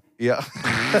you have? Yeah,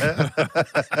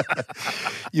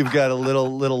 you've got a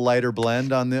little lighter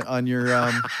blend on your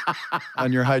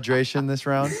hydration this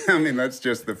round. I mean, that's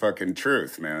just the fucking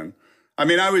truth, man. I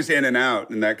mean, I was in and out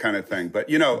and that kind of thing. But,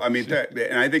 you know, I mean,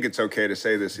 and I think it's okay to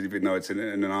say this, even though it's an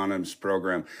anonymous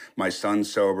program. My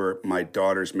son's sober. My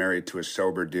daughter's married to a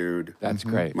sober dude. That's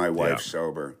great. My wife's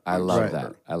sober. I love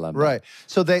that. I love that. Right.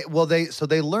 So they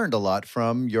learned a lot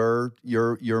from your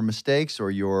mistakes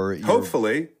or your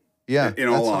hopefully. Yeah. In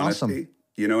all that's honesty. awesome.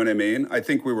 You know what I mean? I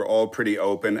think we were all pretty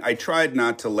open. I tried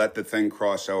not to let the thing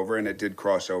cross over, and it did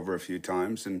cross over a few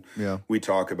times, and we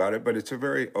talk about it, but it's a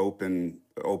very open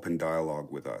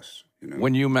dialogue with us. You know?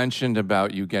 When you mentioned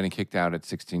about you getting kicked out at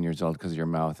 16 years old because of your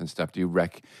mouth and stuff, do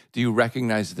you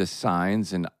recognize the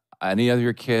signs in any of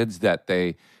your kids that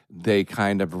they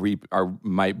kind of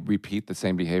might repeat the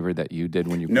same behavior that you did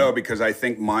when you? No, because I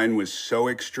think mine was so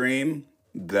extreme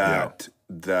that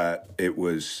it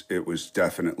was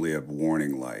definitely a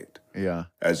warning light. Yeah.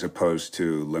 As opposed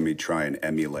to let me try and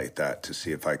emulate that to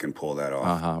see if I can pull that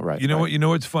off. Right. You know what? You know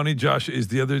what's funny, Josh, is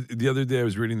the other day I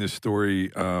was reading this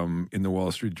story in the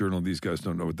Wall Street Journal. These guys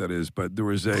don't know what that is, but there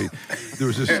was a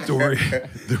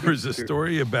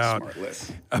story about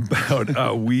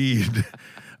weed.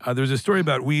 There was a story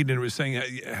about weed, and it was saying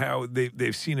how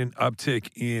they've seen an uptick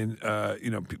in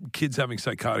kids having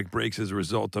psychotic breaks as a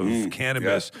result of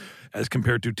cannabis as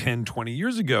compared to 10, 20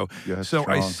 years ago. Yeah, so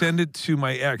strong. I send it to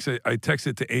my ex. I text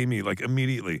it to Amy like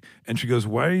immediately, and she goes,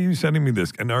 "Why are you sending me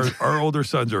this?" And our older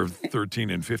sons are 13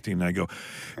 and 15. And I go,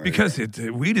 "Because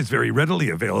weed is very readily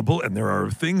available, and there are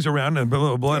things around and blah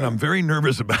blah blah, and I'm very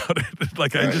nervous about it."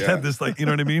 Like I just had this, like, you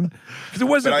know what I mean? Because it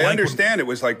wasn't. But I understand. It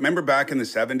was like, remember back in the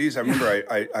 70s? I remember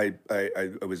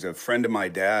I was a friend of my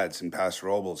dad's in Paso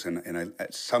Robles, and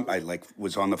I like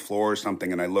was on the floor or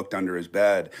something, and I looked under his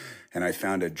bed, and I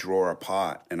found a drawer of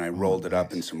pot, and I rolled it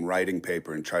up in some writing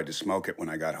paper and tried to smoke it when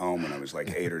I got home when I was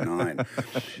like 8 or 9.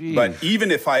 But even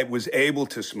if I was able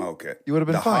to smoke it, you would have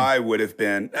been fine. High would have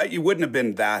been, you wouldn't have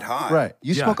been that high. Right.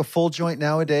 You smoke a full joint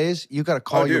nowadays, you got to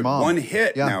call your mom. One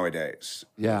hit nowadays.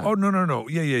 Yeah. Oh, no.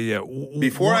 Yeah.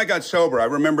 Before I got sober, I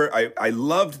remember I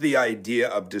loved the idea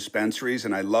of dispensaries,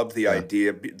 and I loved the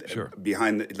idea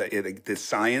behind the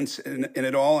science in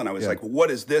it all. And I was like, well, what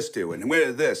does this do? And where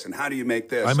is this? And how do you make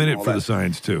this? I'm in it for the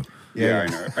science, too. Yeah,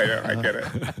 I know, I get it.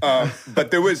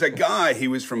 But there was a guy, he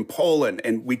was from Poland,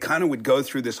 and we kind of would go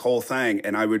through this whole thing,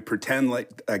 and I would pretend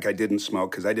like I didn't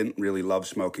smoke, because I didn't really love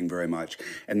smoking very much,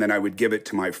 and then I would give it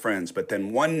to my friends. But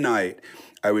then one night,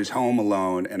 I was home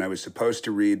alone, and I was supposed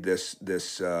to read this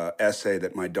essay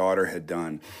that my daughter had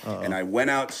done. And I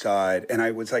went outside, and I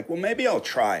was like, well, maybe I'll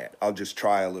try it. I'll just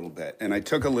try a little bit. And I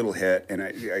took a little hit, and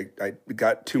I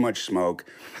got too much smoke,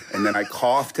 and then I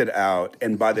coughed it out.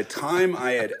 And by the time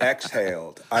I had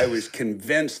exhaled, I was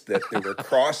convinced that there were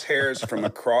crosshairs from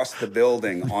across the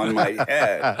building on my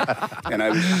head, and I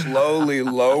was slowly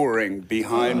lowering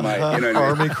behind my...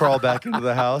 Army crawl back into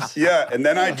the house. Yeah, and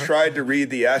then I tried to read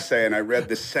the essay, and I read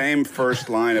the same first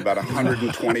line about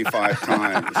 125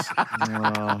 times.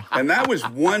 And that was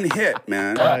one hit,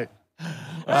 man. Right. So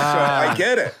I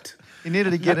get it. You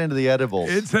needed to get into the edibles.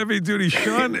 It's heavy duty,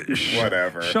 Sean.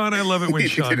 Whatever. Sean, I love it when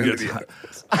Sean gets.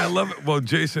 I love it. Well,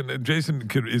 Jason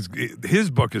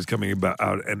his book is coming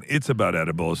out, and it's about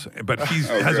edibles. But he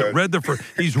hasn't read the first.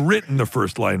 He's written the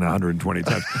first line 120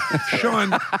 times.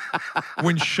 Sean,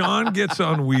 when Sean gets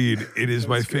on weed, it is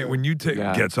my favorite. When you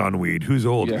gets on weed, who's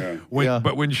old? Yeah.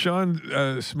 But when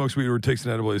Sean smokes weed or takes an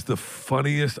edible, it's the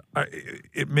funniest.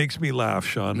 It makes me laugh,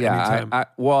 Sean. Yeah, anytime.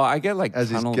 I get like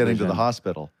as he's getting to the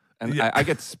hospital. And I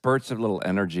get spurts of little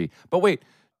energy. But wait,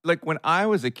 like when I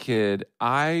was a kid,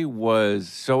 I was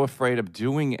so afraid of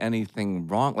doing anything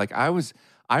wrong. Like I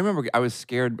remember I was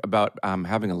scared about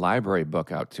having a library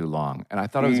book out too long. And I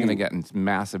thought I was going to get in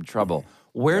massive trouble.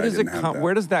 Where does it come?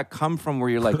 Where does that come from? Where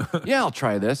you're like, yeah, I'll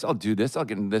try this. I'll do this. I'll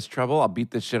get in this trouble. I'll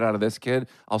beat the shit out of this kid.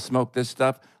 I'll smoke this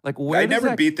stuff. Like, where? I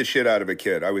never beat the shit out of a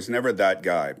kid. I was never that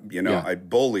guy. I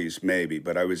bullies maybe,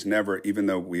 but I was never. Even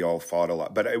though we all fought a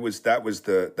lot, but that was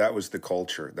the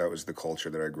culture. That was the culture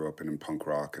that I grew up in punk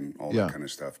rock and all that kind of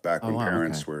stuff. Back when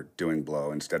parents were doing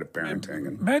blow instead of parenting.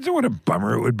 And imagine what a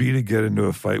bummer it would be to get into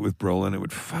a fight with Brolin. It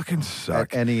would fucking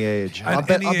suck. At any age. I'll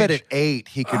bet at 8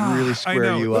 he could really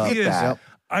square you up. Yep.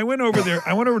 I went over there.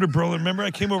 I went over to Brolin. Remember,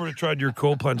 I came over to try your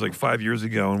cold plunge like 5 years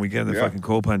ago, and we get in the fucking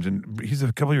cold plunge, and he's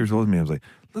a couple years older than me. I was like,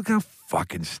 look how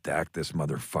fucking stacked this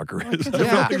motherfucker is.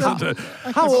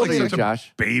 How old are you,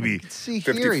 Josh? Baby. See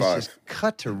here, 55. he's just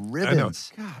cut to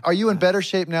ribbons. Are you in better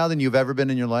shape now than you've ever been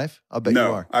in your life? I'll bet you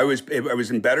are. I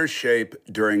was in better shape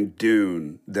during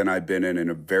Dune than I've been in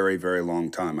a very, very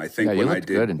long time. I think when I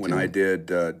did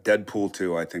Deadpool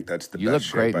 2, I think that's the best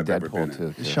shape I've ever been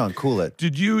in. Sean, cool it.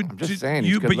 Did you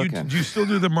still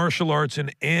do the martial arts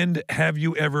and have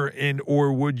you ever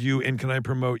or would you and can I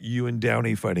promote you and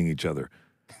Downey fighting each other?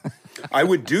 I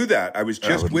would do that. I was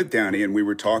just with Downey, and we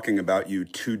were talking about you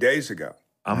 2 days ago.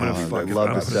 I'm gonna I'd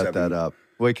love to set that up.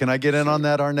 Wait, can I get in on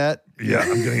that, Arnett? Yeah,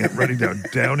 I'm getting it. Writing down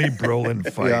Downey Brolin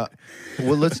fight. Yeah.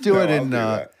 Well, let's do it in.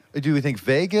 Do we think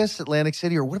Vegas, Atlantic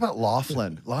City, or what about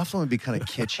Laughlin? Laughlin would be kind of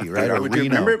kitschy, right? I Or would do,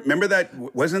 Reno. remember that?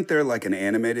 Wasn't there like an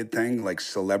animated thing, like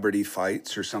Celebrity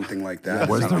Fights or something like that?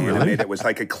 Was there really? Animated. It was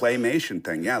like a claymation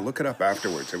thing. Yeah, look it up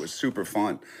afterwards. It was super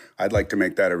fun. I'd like to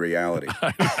make that a reality.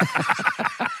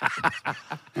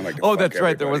 Oh, that's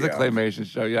right. There was a claymation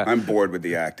show. Yeah. I'm bored with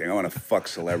the acting. I want to fuck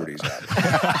celebrities up.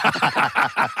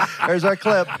 There's our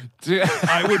clip.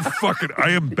 I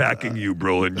am backing you,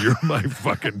 Brolin. You're my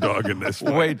fucking dog in this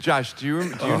fight. Wait, Josh, do you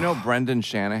know Brendan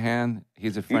Shanahan?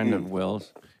 He's a friend of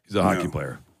Will's. He's a hockey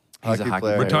player. He's a hockey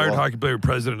player. Retired hockey player,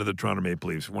 president of the Toronto Maple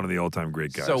Leafs, one of the all-time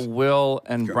great guys. So Will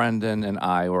and Brendan and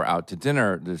I were out to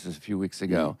dinner. This is a few weeks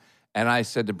ago, and I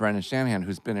said to Brendan Shanahan,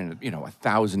 who's been in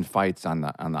 1,000 fights on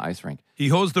the ice rink. He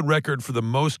holds the record for the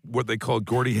most what they call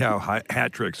Gordie Howe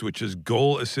hat tricks, which is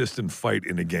goal, assist, and fight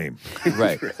in a game.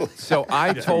 Right. So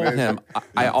I told him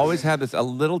I always had a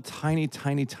little tiny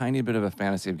bit of a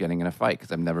fantasy of getting in a fight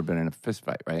because I've never been in a fist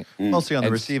fight, right? Mostly on the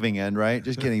receiving end, right?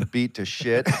 Just getting beat to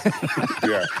shit.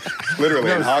 Yeah, literally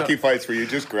in hockey fights where you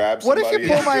just grab What somebody. if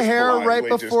you pull my just hair right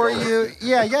blindly before just go, you?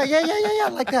 Yeah,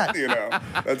 like that. You know,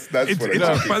 that's what a It's,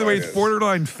 hockey by the way, fight it's is.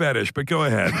 borderline fetish, but go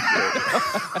ahead.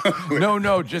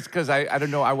 No, just because I don't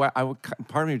know.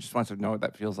 Part of me just wants to know what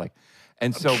that feels like.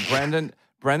 And so Brendan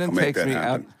make takes that me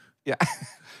happen. out. Yeah.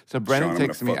 So Brendan Sean, I'm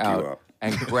takes gonna me fuck you out up.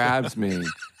 and grabs me.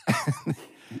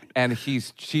 And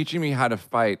he's teaching me how to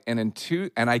fight. And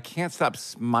I can't stop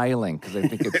smiling because I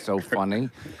think it's so funny.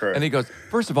 Right. And he goes,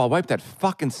 first of all, wipe that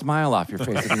fucking smile off your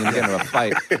face if you're going to get into a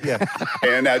fight. Yeah.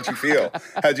 And how'd you feel?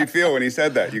 How'd you feel when he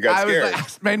said that? You got scared.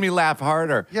 It made me laugh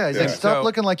harder. Yeah, he's like, stop So-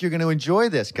 looking like you're going to enjoy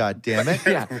this, God damn it.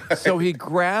 Yeah. So he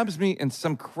grabs me in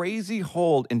some crazy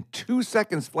hold in 2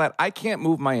 seconds flat. I can't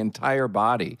move my entire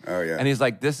body. Oh, yeah. And he's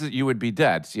like, you would be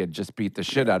dead. So you had just beat the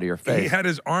shit out of your He face. had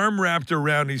his arm wrapped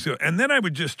around, and then I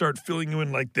would just start filling you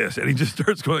in like this, and he just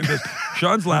starts going like this.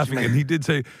 Sean's laughing, and he did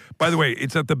say, by the way,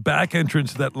 it's at the back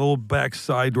entrance, that little back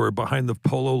side door behind the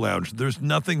Polo Lounge. There's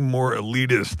nothing more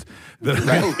elitist than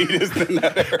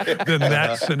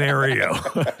that scenario.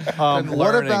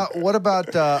 What about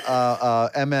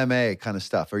MMA kind of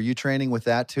stuff? Are you training with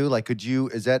that too? Like,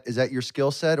 is that your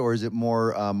skill set, or is it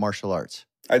more martial arts?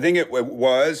 I think it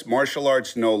was martial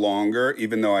arts no longer,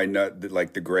 even though I know that,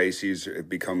 like, the Gracies have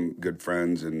become good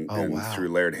friends and through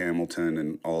Laird Hamilton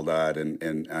and all that,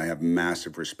 and I have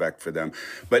massive respect for them.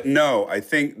 But no, I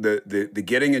think the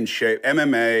getting in shape,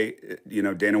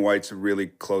 MMA, Dana White's a really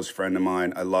close friend of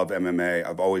mine. I love MMA.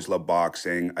 I've always loved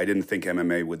boxing. I didn't think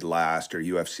MMA would last or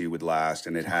UFC would last,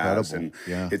 and it has, and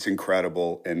it's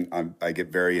incredible. And I get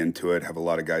very into it, have a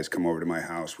lot of guys come over to my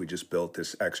house. We just built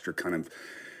this extra kind of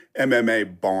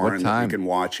MMA barn that you can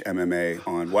watch MMA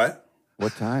on. What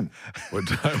time? What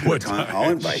time?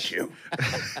 I'll invite you.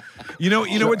 You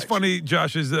know what's funny,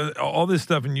 Josh, is all this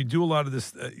stuff, and you do a lot of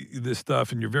this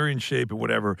stuff, and you're very in shape and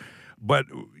whatever. But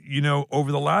over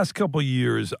the last couple of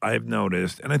years, I've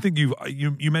noticed, and I think you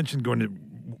mentioned going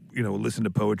to listen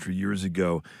to poetry years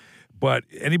ago. But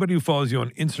anybody who follows you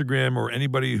on Instagram, or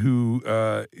anybody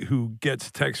who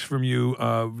gets texts from you,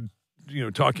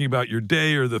 talking about your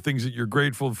day or the things that you're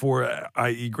grateful for,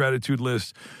 i.e. gratitude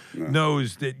lists,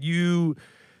 knows that you've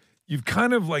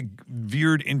kind of like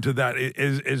veered into that.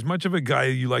 As much of a guy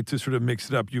you like to sort of mix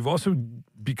it up, you've also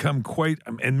become quite,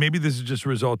 and maybe this is just a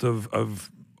result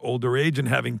of older age and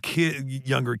having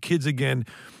younger kids again,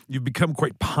 you've become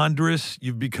quite ponderous.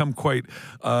 You've become quite,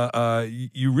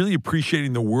 you're really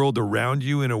appreciating the world around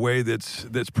you in a way that's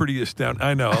pretty astounding.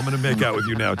 I know, I'm going to make out with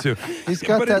you now too. He's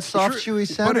got that soft, chewy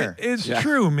center. But it's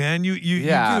true, man. You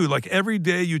do. Like every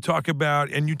day you talk about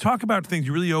things,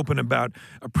 you're really open about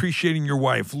appreciating your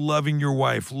wife, loving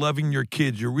your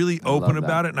kids. You're really open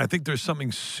about it. And I think there's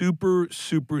something super,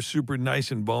 super, super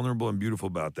nice and vulnerable and beautiful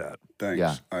about that. Thanks.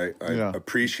 Yeah. I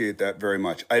appreciate that very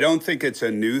much. I don't think it's a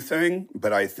new thing,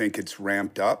 but I think it's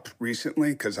ramped up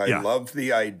recently because I love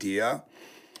the idea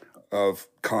of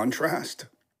contrast.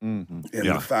 And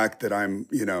the fact that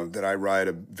that I ride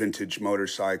a vintage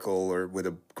motorcycle or with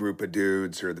a group of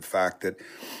dudes, or the fact that,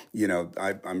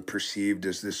 I'm perceived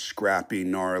as this scrappy,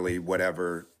 gnarly,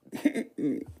 whatever,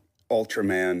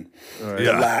 Ultraman,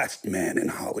 the last man in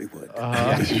Hollywood.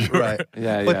 Right.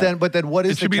 Yeah. But then what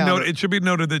is it should be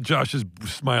noted that Josh is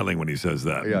smiling when he says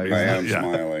that. Yeah, I am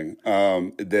smiling.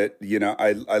 I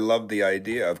love the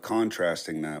idea of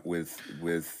contrasting that with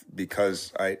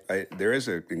because there is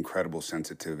an incredible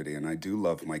sensitivity, and I do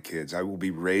love my kids. I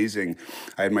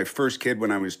had my first kid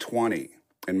when I was 20,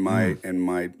 and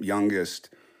my youngest,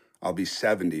 I'll be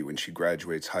 70 when she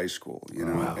graduates high school, you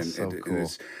know, Wow, and, so and,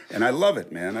 cool. and I love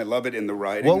it, man. I love it in the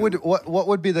writing. What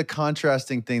would be the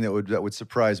contrasting thing that would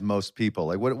surprise most people?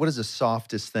 Like what is the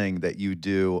softest thing that you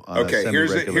do on a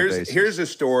semi-regular basis? Here's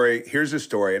a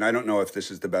story, and I don't know if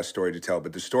this is the best story to tell,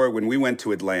 but the story when we went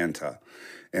to Atlanta.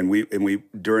 And we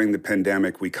during the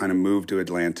pandemic, we kind of moved to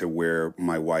Atlanta, where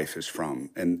my wife is from.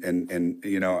 And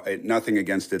you know, nothing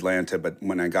against Atlanta, but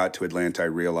when I got to Atlanta, I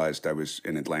realized I was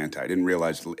in Atlanta. I didn't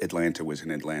realize Atlanta was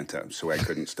in Atlanta, so I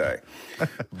couldn't stay.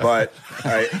 But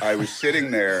I was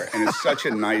sitting there, and it's such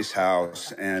a nice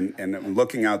house, and I'm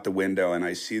looking out the window, and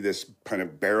I see this kind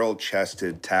of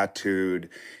barrel-chested, tattooed,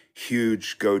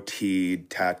 huge goateed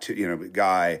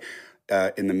guy.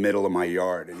 In the middle of my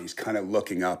yard, and he's kind of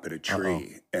looking up at a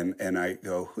tree. And I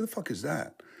go, who the fuck is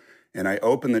that? And I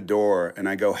open the door, and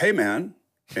I go, hey, man.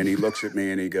 And he looks at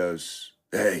me, and he goes,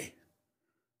 hey.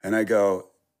 And I go,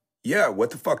 yeah, what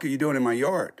the fuck are you doing in my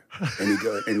yard? And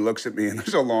he looks at me, and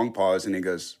there's a long pause, and he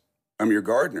goes, I'm your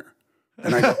gardener.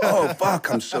 And I go, oh, fuck,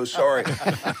 I'm so sorry.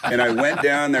 And I went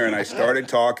down there, and I started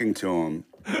talking to him.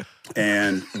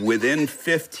 And within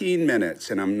 15 minutes,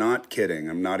 and I'm not kidding,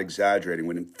 I'm not exaggerating,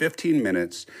 within 15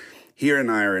 minutes, he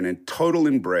and I are in a total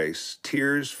embrace,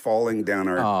 tears falling down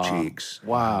our cheeks.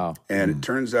 Wow. And it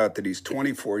turns out that he's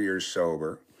 24 years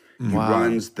sober. He Wow.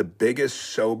 runs the biggest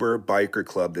sober biker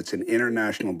club that's an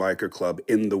international biker club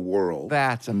in the world.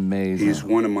 That's amazing. He's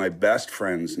one of my best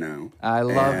friends now. I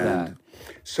love that.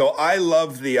 So I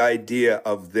love the idea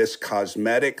of this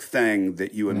cosmetic thing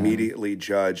that you immediately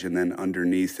judge, and then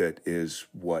underneath it is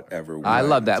whatever. I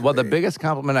love that. Well, the biggest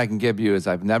compliment I can give you is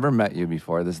I've never met you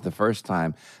before. This is the first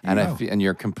time, and and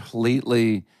you're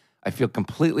completely. I feel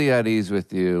completely at ease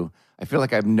with you. I feel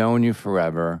like I've known you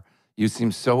forever. You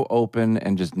seem so open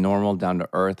and just normal, down to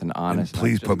earth, and honest. And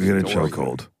please put me in a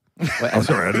chokehold. I'm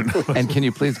sorry, I didn't. And can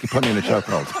you please put me in a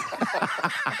chokehold?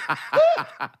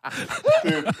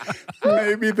 Dude,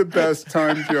 maybe the best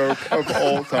time joke of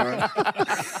all time.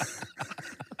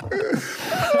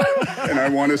 And I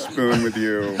want to spoon with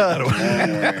you. You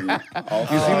seem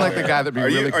like the guy that'd be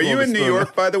really cool. Are you to in New spoon York,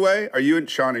 with. by the way?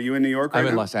 Sean, are you in New York right I'm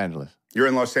in now? Los Angeles. You're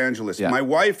in Los Angeles. Yeah. My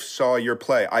wife saw your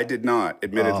play. I did not,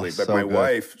 admittedly, but so my good.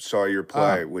 wife saw your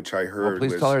play, which I heard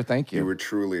please was, tell her thank you. You were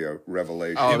truly a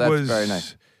revelation. Oh, that's was very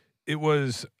nice. It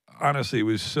was honestly, it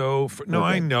was so. No,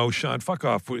 I know, Sean. Fuck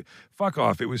off. Fuck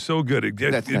off. It was so good. It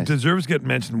That's nice. deserves to get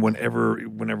mentioned whenever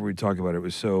we talk about it. It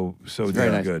was so Very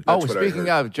damn nice. good. Oh, That's what I speaking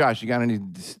heard. of, Josh, you got any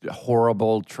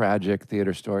horrible, tragic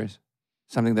theater stories?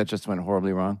 Something that just went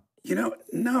horribly wrong? You know,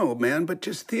 no, man, but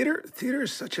just theater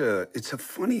is it's a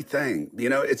funny thing. You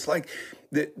know, it's like,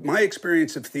 my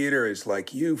experience of theater is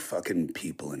like you fucking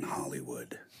people in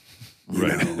Hollywood. You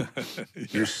know,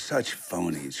 you're such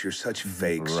phonies. You're such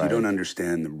fakes. You don't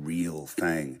understand the real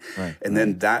thing. Right. And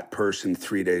then that person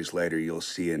 3 days later, you'll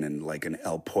see in like an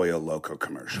El Pollo Loco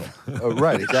commercial. Oh,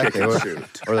 right, exactly. Chicken Or,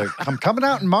 suit. or like, I'm coming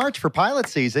out in March for pilot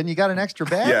season. You got an extra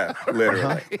bed? Yeah,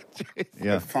 literally. I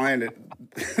Yeah. find it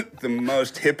the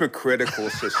most hypocritical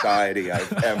society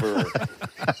I've ever.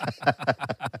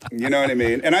 You know what I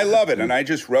mean? And I love it. And I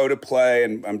just wrote a play,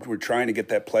 and we're trying to get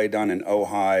that play done in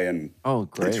Ojai, and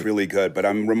Great. it's really good. But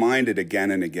I'm reminded again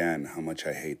and again how much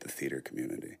I hate the theater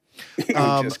community.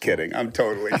 I'm just kidding. I'm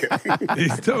totally kidding.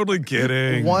 He's totally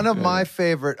kidding. One of my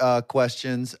favorite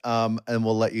questions, and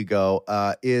we'll let you go,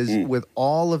 is with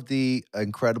all of the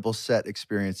incredible set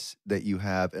experience that you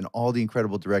have and all the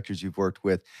incredible directors you've worked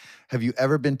with, have you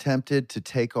ever been tempted to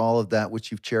take all of that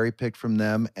which you've cherry-picked from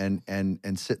them and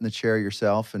sit in the chair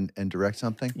yourself and direct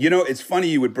something? You know, it's funny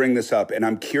you would bring this up, and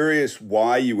I'm curious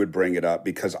why you would bring it up,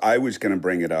 because I was going to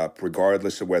bring it up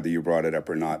regardless of whether you brought it up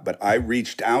or not. But I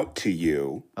reached out to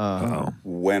you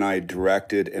when I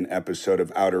directed an episode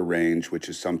of Outer Range, which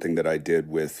is something that I did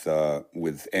with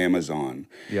Amazon.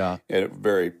 Yeah. A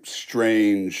very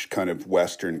strange kind of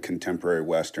Western, contemporary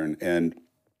Western. And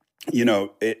you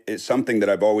know, it's something that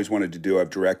I've always wanted to do. I've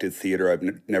directed theater. I've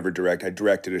never directed. I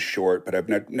directed a short, but I've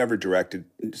never directed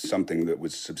something that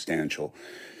was substantial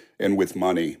and with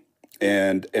money.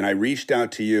 And I reached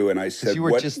out to you and I said, you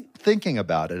were just thinking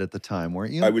about it at the time,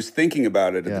 weren't you? I was thinking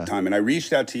about it at the time. And I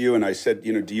reached out to you and I said,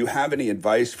 you know, do you have any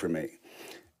advice for me?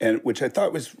 And which I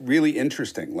thought was really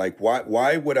interesting. Like,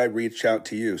 why would I reach out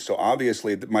to you? So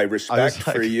obviously, my respect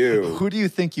for you. Who do you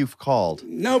think you've called?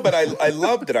 No, but I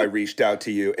love that I reached out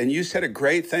to you, and you said a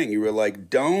great thing. You were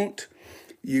like,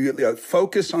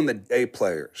 focus on the day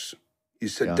players. You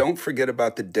said, don't forget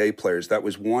about the day players. That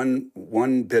was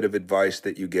one bit of advice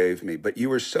that you gave me. But you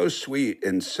were so sweet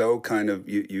and so kind of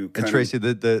you. And Tracy,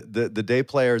 the day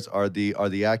players are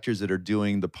the actors that are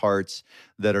doing the parts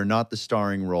that are not the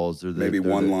starring roles. They're maybe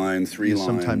one line, three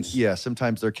lines.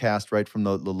 Sometimes they're cast right from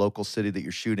the local city that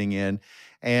you're shooting in.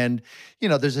 And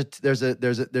there's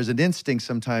an instinct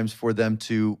sometimes for them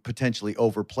to potentially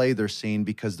overplay their scene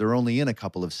because they're only in a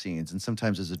couple of scenes, and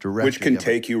sometimes as a director, which can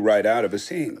take you right out of a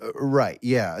scene. Right?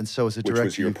 Yeah, and so as a director, which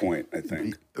was your point, I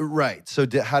think. Right. So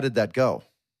how did that go?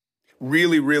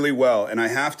 Really, really well. And I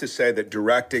have to say that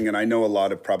directing, and I know a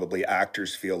lot of probably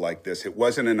actors feel like this, it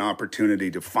wasn't an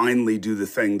opportunity to finally do the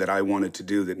thing that I wanted to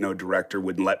do that no director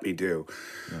would let me do.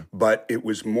 Yeah. But it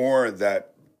was more that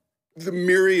the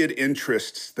myriad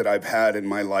interests that I've had in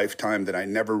my lifetime that I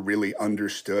never really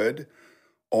understood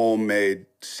all made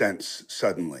sense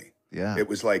suddenly. Yeah. It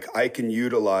was like I can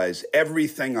utilize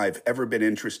everything I've ever been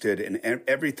interested in,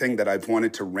 everything that I've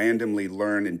wanted to randomly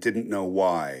learn and didn't know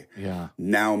why. Yeah.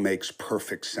 Now makes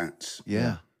perfect sense.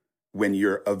 Yeah. When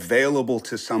you're available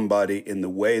to somebody in the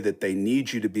way that they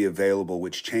need you to be available,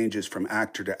 which changes from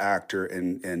actor to actor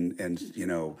and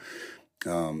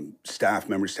staff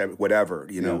members, whatever,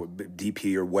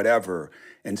 DP or whatever,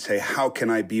 and say, how can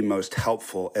I be most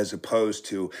helpful, as opposed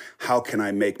to how can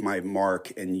I make my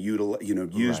mark and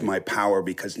use my power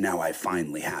because now I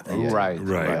finally have it. Right,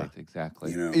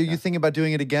 exactly. Are you thinking about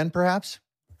doing it again, perhaps?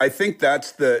 I think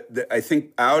that's I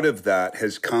think out of that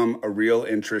has come a real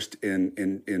interest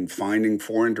in finding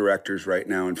foreign directors right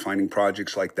now and finding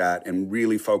projects like that and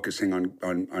really focusing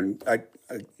on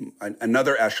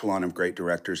another echelon of great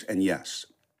directors. And yes,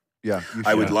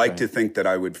 I would like to think that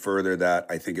I would further that.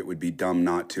 I think it would be dumb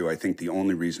not to. I think the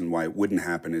only reason why it wouldn't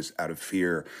happen is out of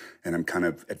fear. And I'm kind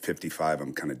of, at 55,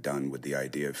 I'm kind of done with the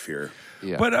idea of fear.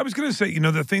 Yeah. But I was going to say,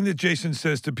 the thing that Jason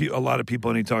says to a lot of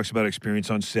people, and he talks about experience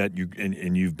on set,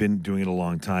 and you've been doing it a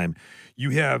long time,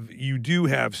 you do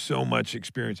have so much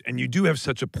experience, and you do have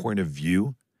such a point of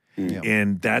view,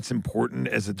 and that's important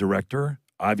as a director,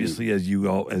 obviously, as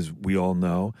we all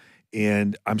know.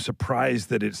 And I'm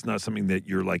surprised that it's not something that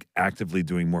you're like actively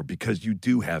doing more, because you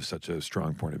do have such a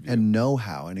strong point of view and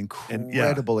know-how and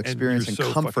incredible experience and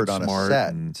so comfort on a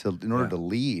set in order to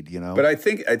lead. But I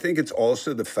think it's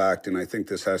also the fact, and I think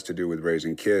this has to do with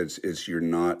raising kids, is you're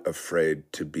not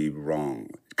afraid to be wrong,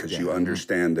 because you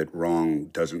understand that wrong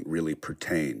doesn't really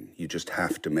pertain. You just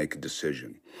have to make a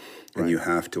decision, and you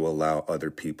have to allow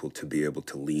other people to be able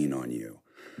to lean on you.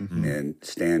 And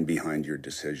stand behind your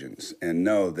decisions and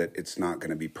know that it's not going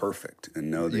to be perfect,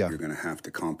 and know that you're going to have to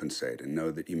compensate, and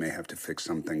know that you may have to fix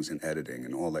some things in editing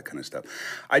and all that kind of stuff.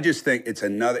 I just think it's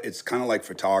kind of like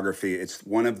photography. It's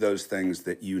one of those things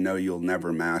that you'll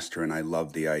never master, and I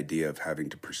love the idea of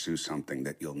having to pursue something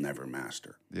that you'll never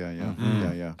master. Yeah.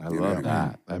 I love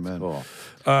that. That's cool.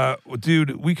 Well,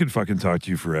 dude, we could fucking talk to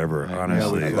you forever,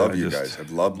 honestly. I love you guys. I've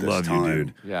loved this time. You,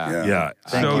 dude. Yeah.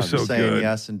 Thank you for saying good.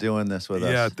 yes and doing this with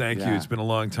us. Yeah, thank you. It's been a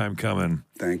long time coming.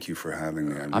 Thank you for having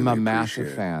me. I'm a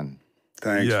massive fan.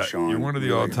 Thanks, Sean. You're one of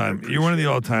the all-time. You're one of the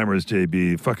all-timers,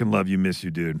 JB. Fucking love you. Miss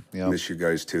you, dude. Yep. Miss you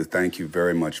guys too. Thank you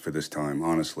very much for this time.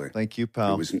 Honestly. Thank you,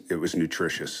 pal. It was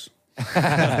nutritious.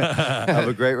 Have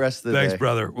a great rest of the day. Thanks,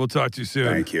 brother. We'll talk to you soon.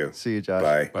 Thank you. See you, Josh.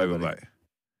 Bye. Bye.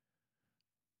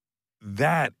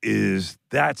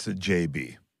 That's a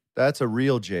JB. That's a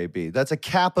real JB. That's a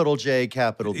capital J,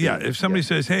 capital B. Yeah, if somebody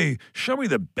says, hey, show me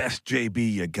the best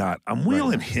JB you got, I'm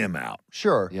wheeling him out.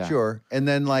 Sure. And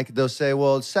then they'll say,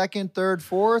 well, second, third,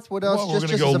 fourth, what else? Well, we're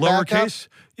going to go lowercase.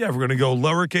 Yeah, we're going to go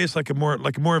lowercase,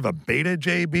 like more of a beta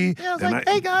JB. Yeah, I was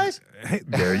hey, guys. Hey,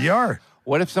 there you are.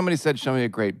 What if somebody said, show me a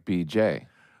great BJ?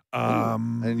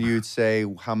 And you'd say,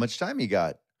 how much time you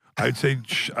got? I would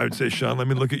say, Sean, let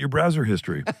me look at your browser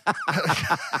history.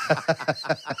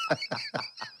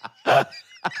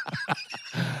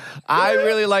 I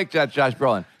really like that, Josh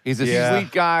Brolin. He's a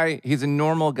sweet guy. He's a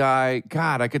normal guy.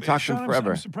 God, I could talk to him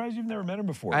forever. I'm surprised you've never met him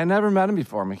before. I never met him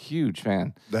before. I'm a huge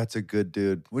fan. That's a good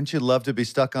dude. Wouldn't you love to be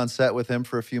stuck on set with him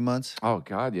for a few months? Oh,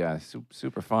 God, yeah.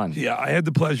 Super fun. Yeah, I had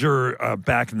the pleasure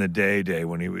back in the day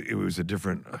when it was a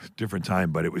different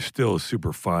time, but it was still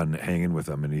super fun hanging with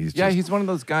him. And he's one of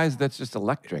those guys that's just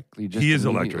electric. He is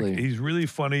electric. He's really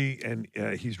funny, and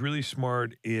he's really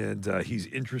smart, and he's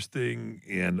interesting,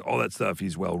 and all that stuff.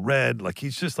 He's well read.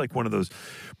 He's just like one of those.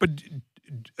 But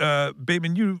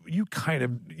Bateman, you've kind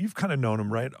of known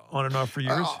him, right, on and off for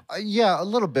years. Yeah, a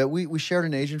little bit. We shared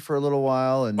an agent for a little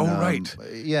while, and right.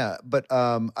 Yeah, but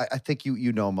I think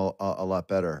you know him a lot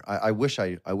better. I wish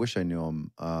I knew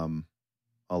him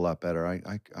a lot better.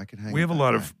 I could hang. We have a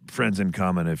lot of friends in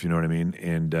common, if you know what I mean,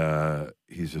 and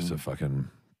he's just a fucking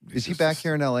Is he back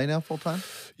here in LA now full time?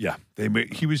 Yeah,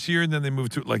 he was here, and then they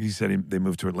moved to, like he said, they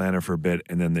moved to Atlanta for a bit,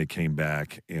 and then they came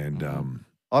back. And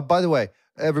by the way,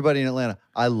 everybody in Atlanta,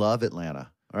 I love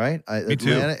Atlanta. All right, Me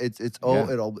too. Atlanta,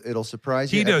 it'll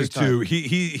surprise you. he does every time. too.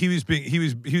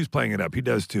 He was playing it up. He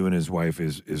does too, and his wife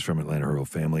is from Atlanta, her whole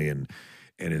family, and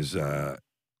his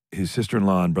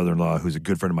sister-in-law and brother-in-law, who's a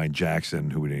good friend of mine, Jackson,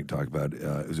 who we didn't talk about,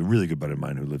 is a really good buddy of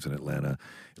mine who lives in Atlanta.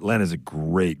 Atlanta's a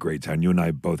great, great town. You and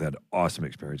I both had awesome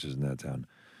experiences in that town.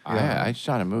 I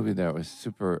shot a movie there. It was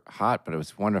super hot, but it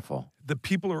was wonderful. The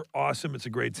people are awesome. It's a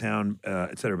great town,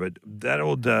 et cetera. But that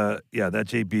old, that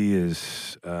JB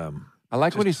is... I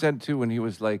like what he said, too, when he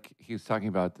was talking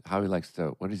about how he likes to,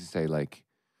 what does he say,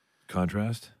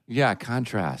 contrast? Yeah,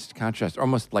 contrast,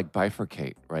 almost like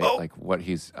bifurcate, right? Oh. Like what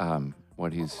he's...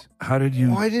 How did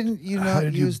you... Why didn't you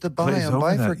not use the glaze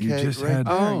over that? bifurcate You just right had...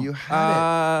 there? You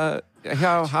had it.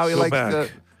 How he Go likes back. to...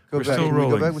 We're back. still Can we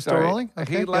rolling. Go back? We're still Sorry. rolling?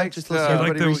 Okay, He likes just to- let's You You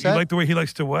everybody reset. like the way he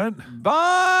likes to what?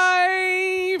 Bifurcate.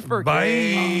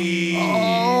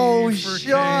 Oh,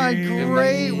 Sean,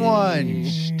 great one.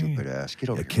 Stupid ass. Get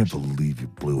over I here. can't believe you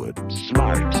blew it.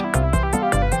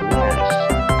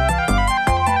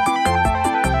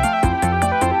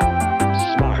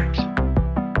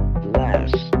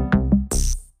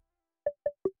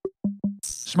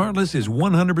 SmartLess is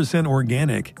 100%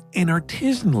 organic and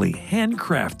artisanally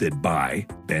handcrafted by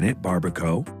Bennett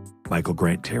Barbaco, Michael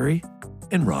Grant Terry,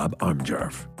 and Rob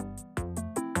Armjarf.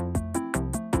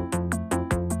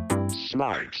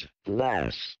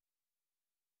 SmartLess.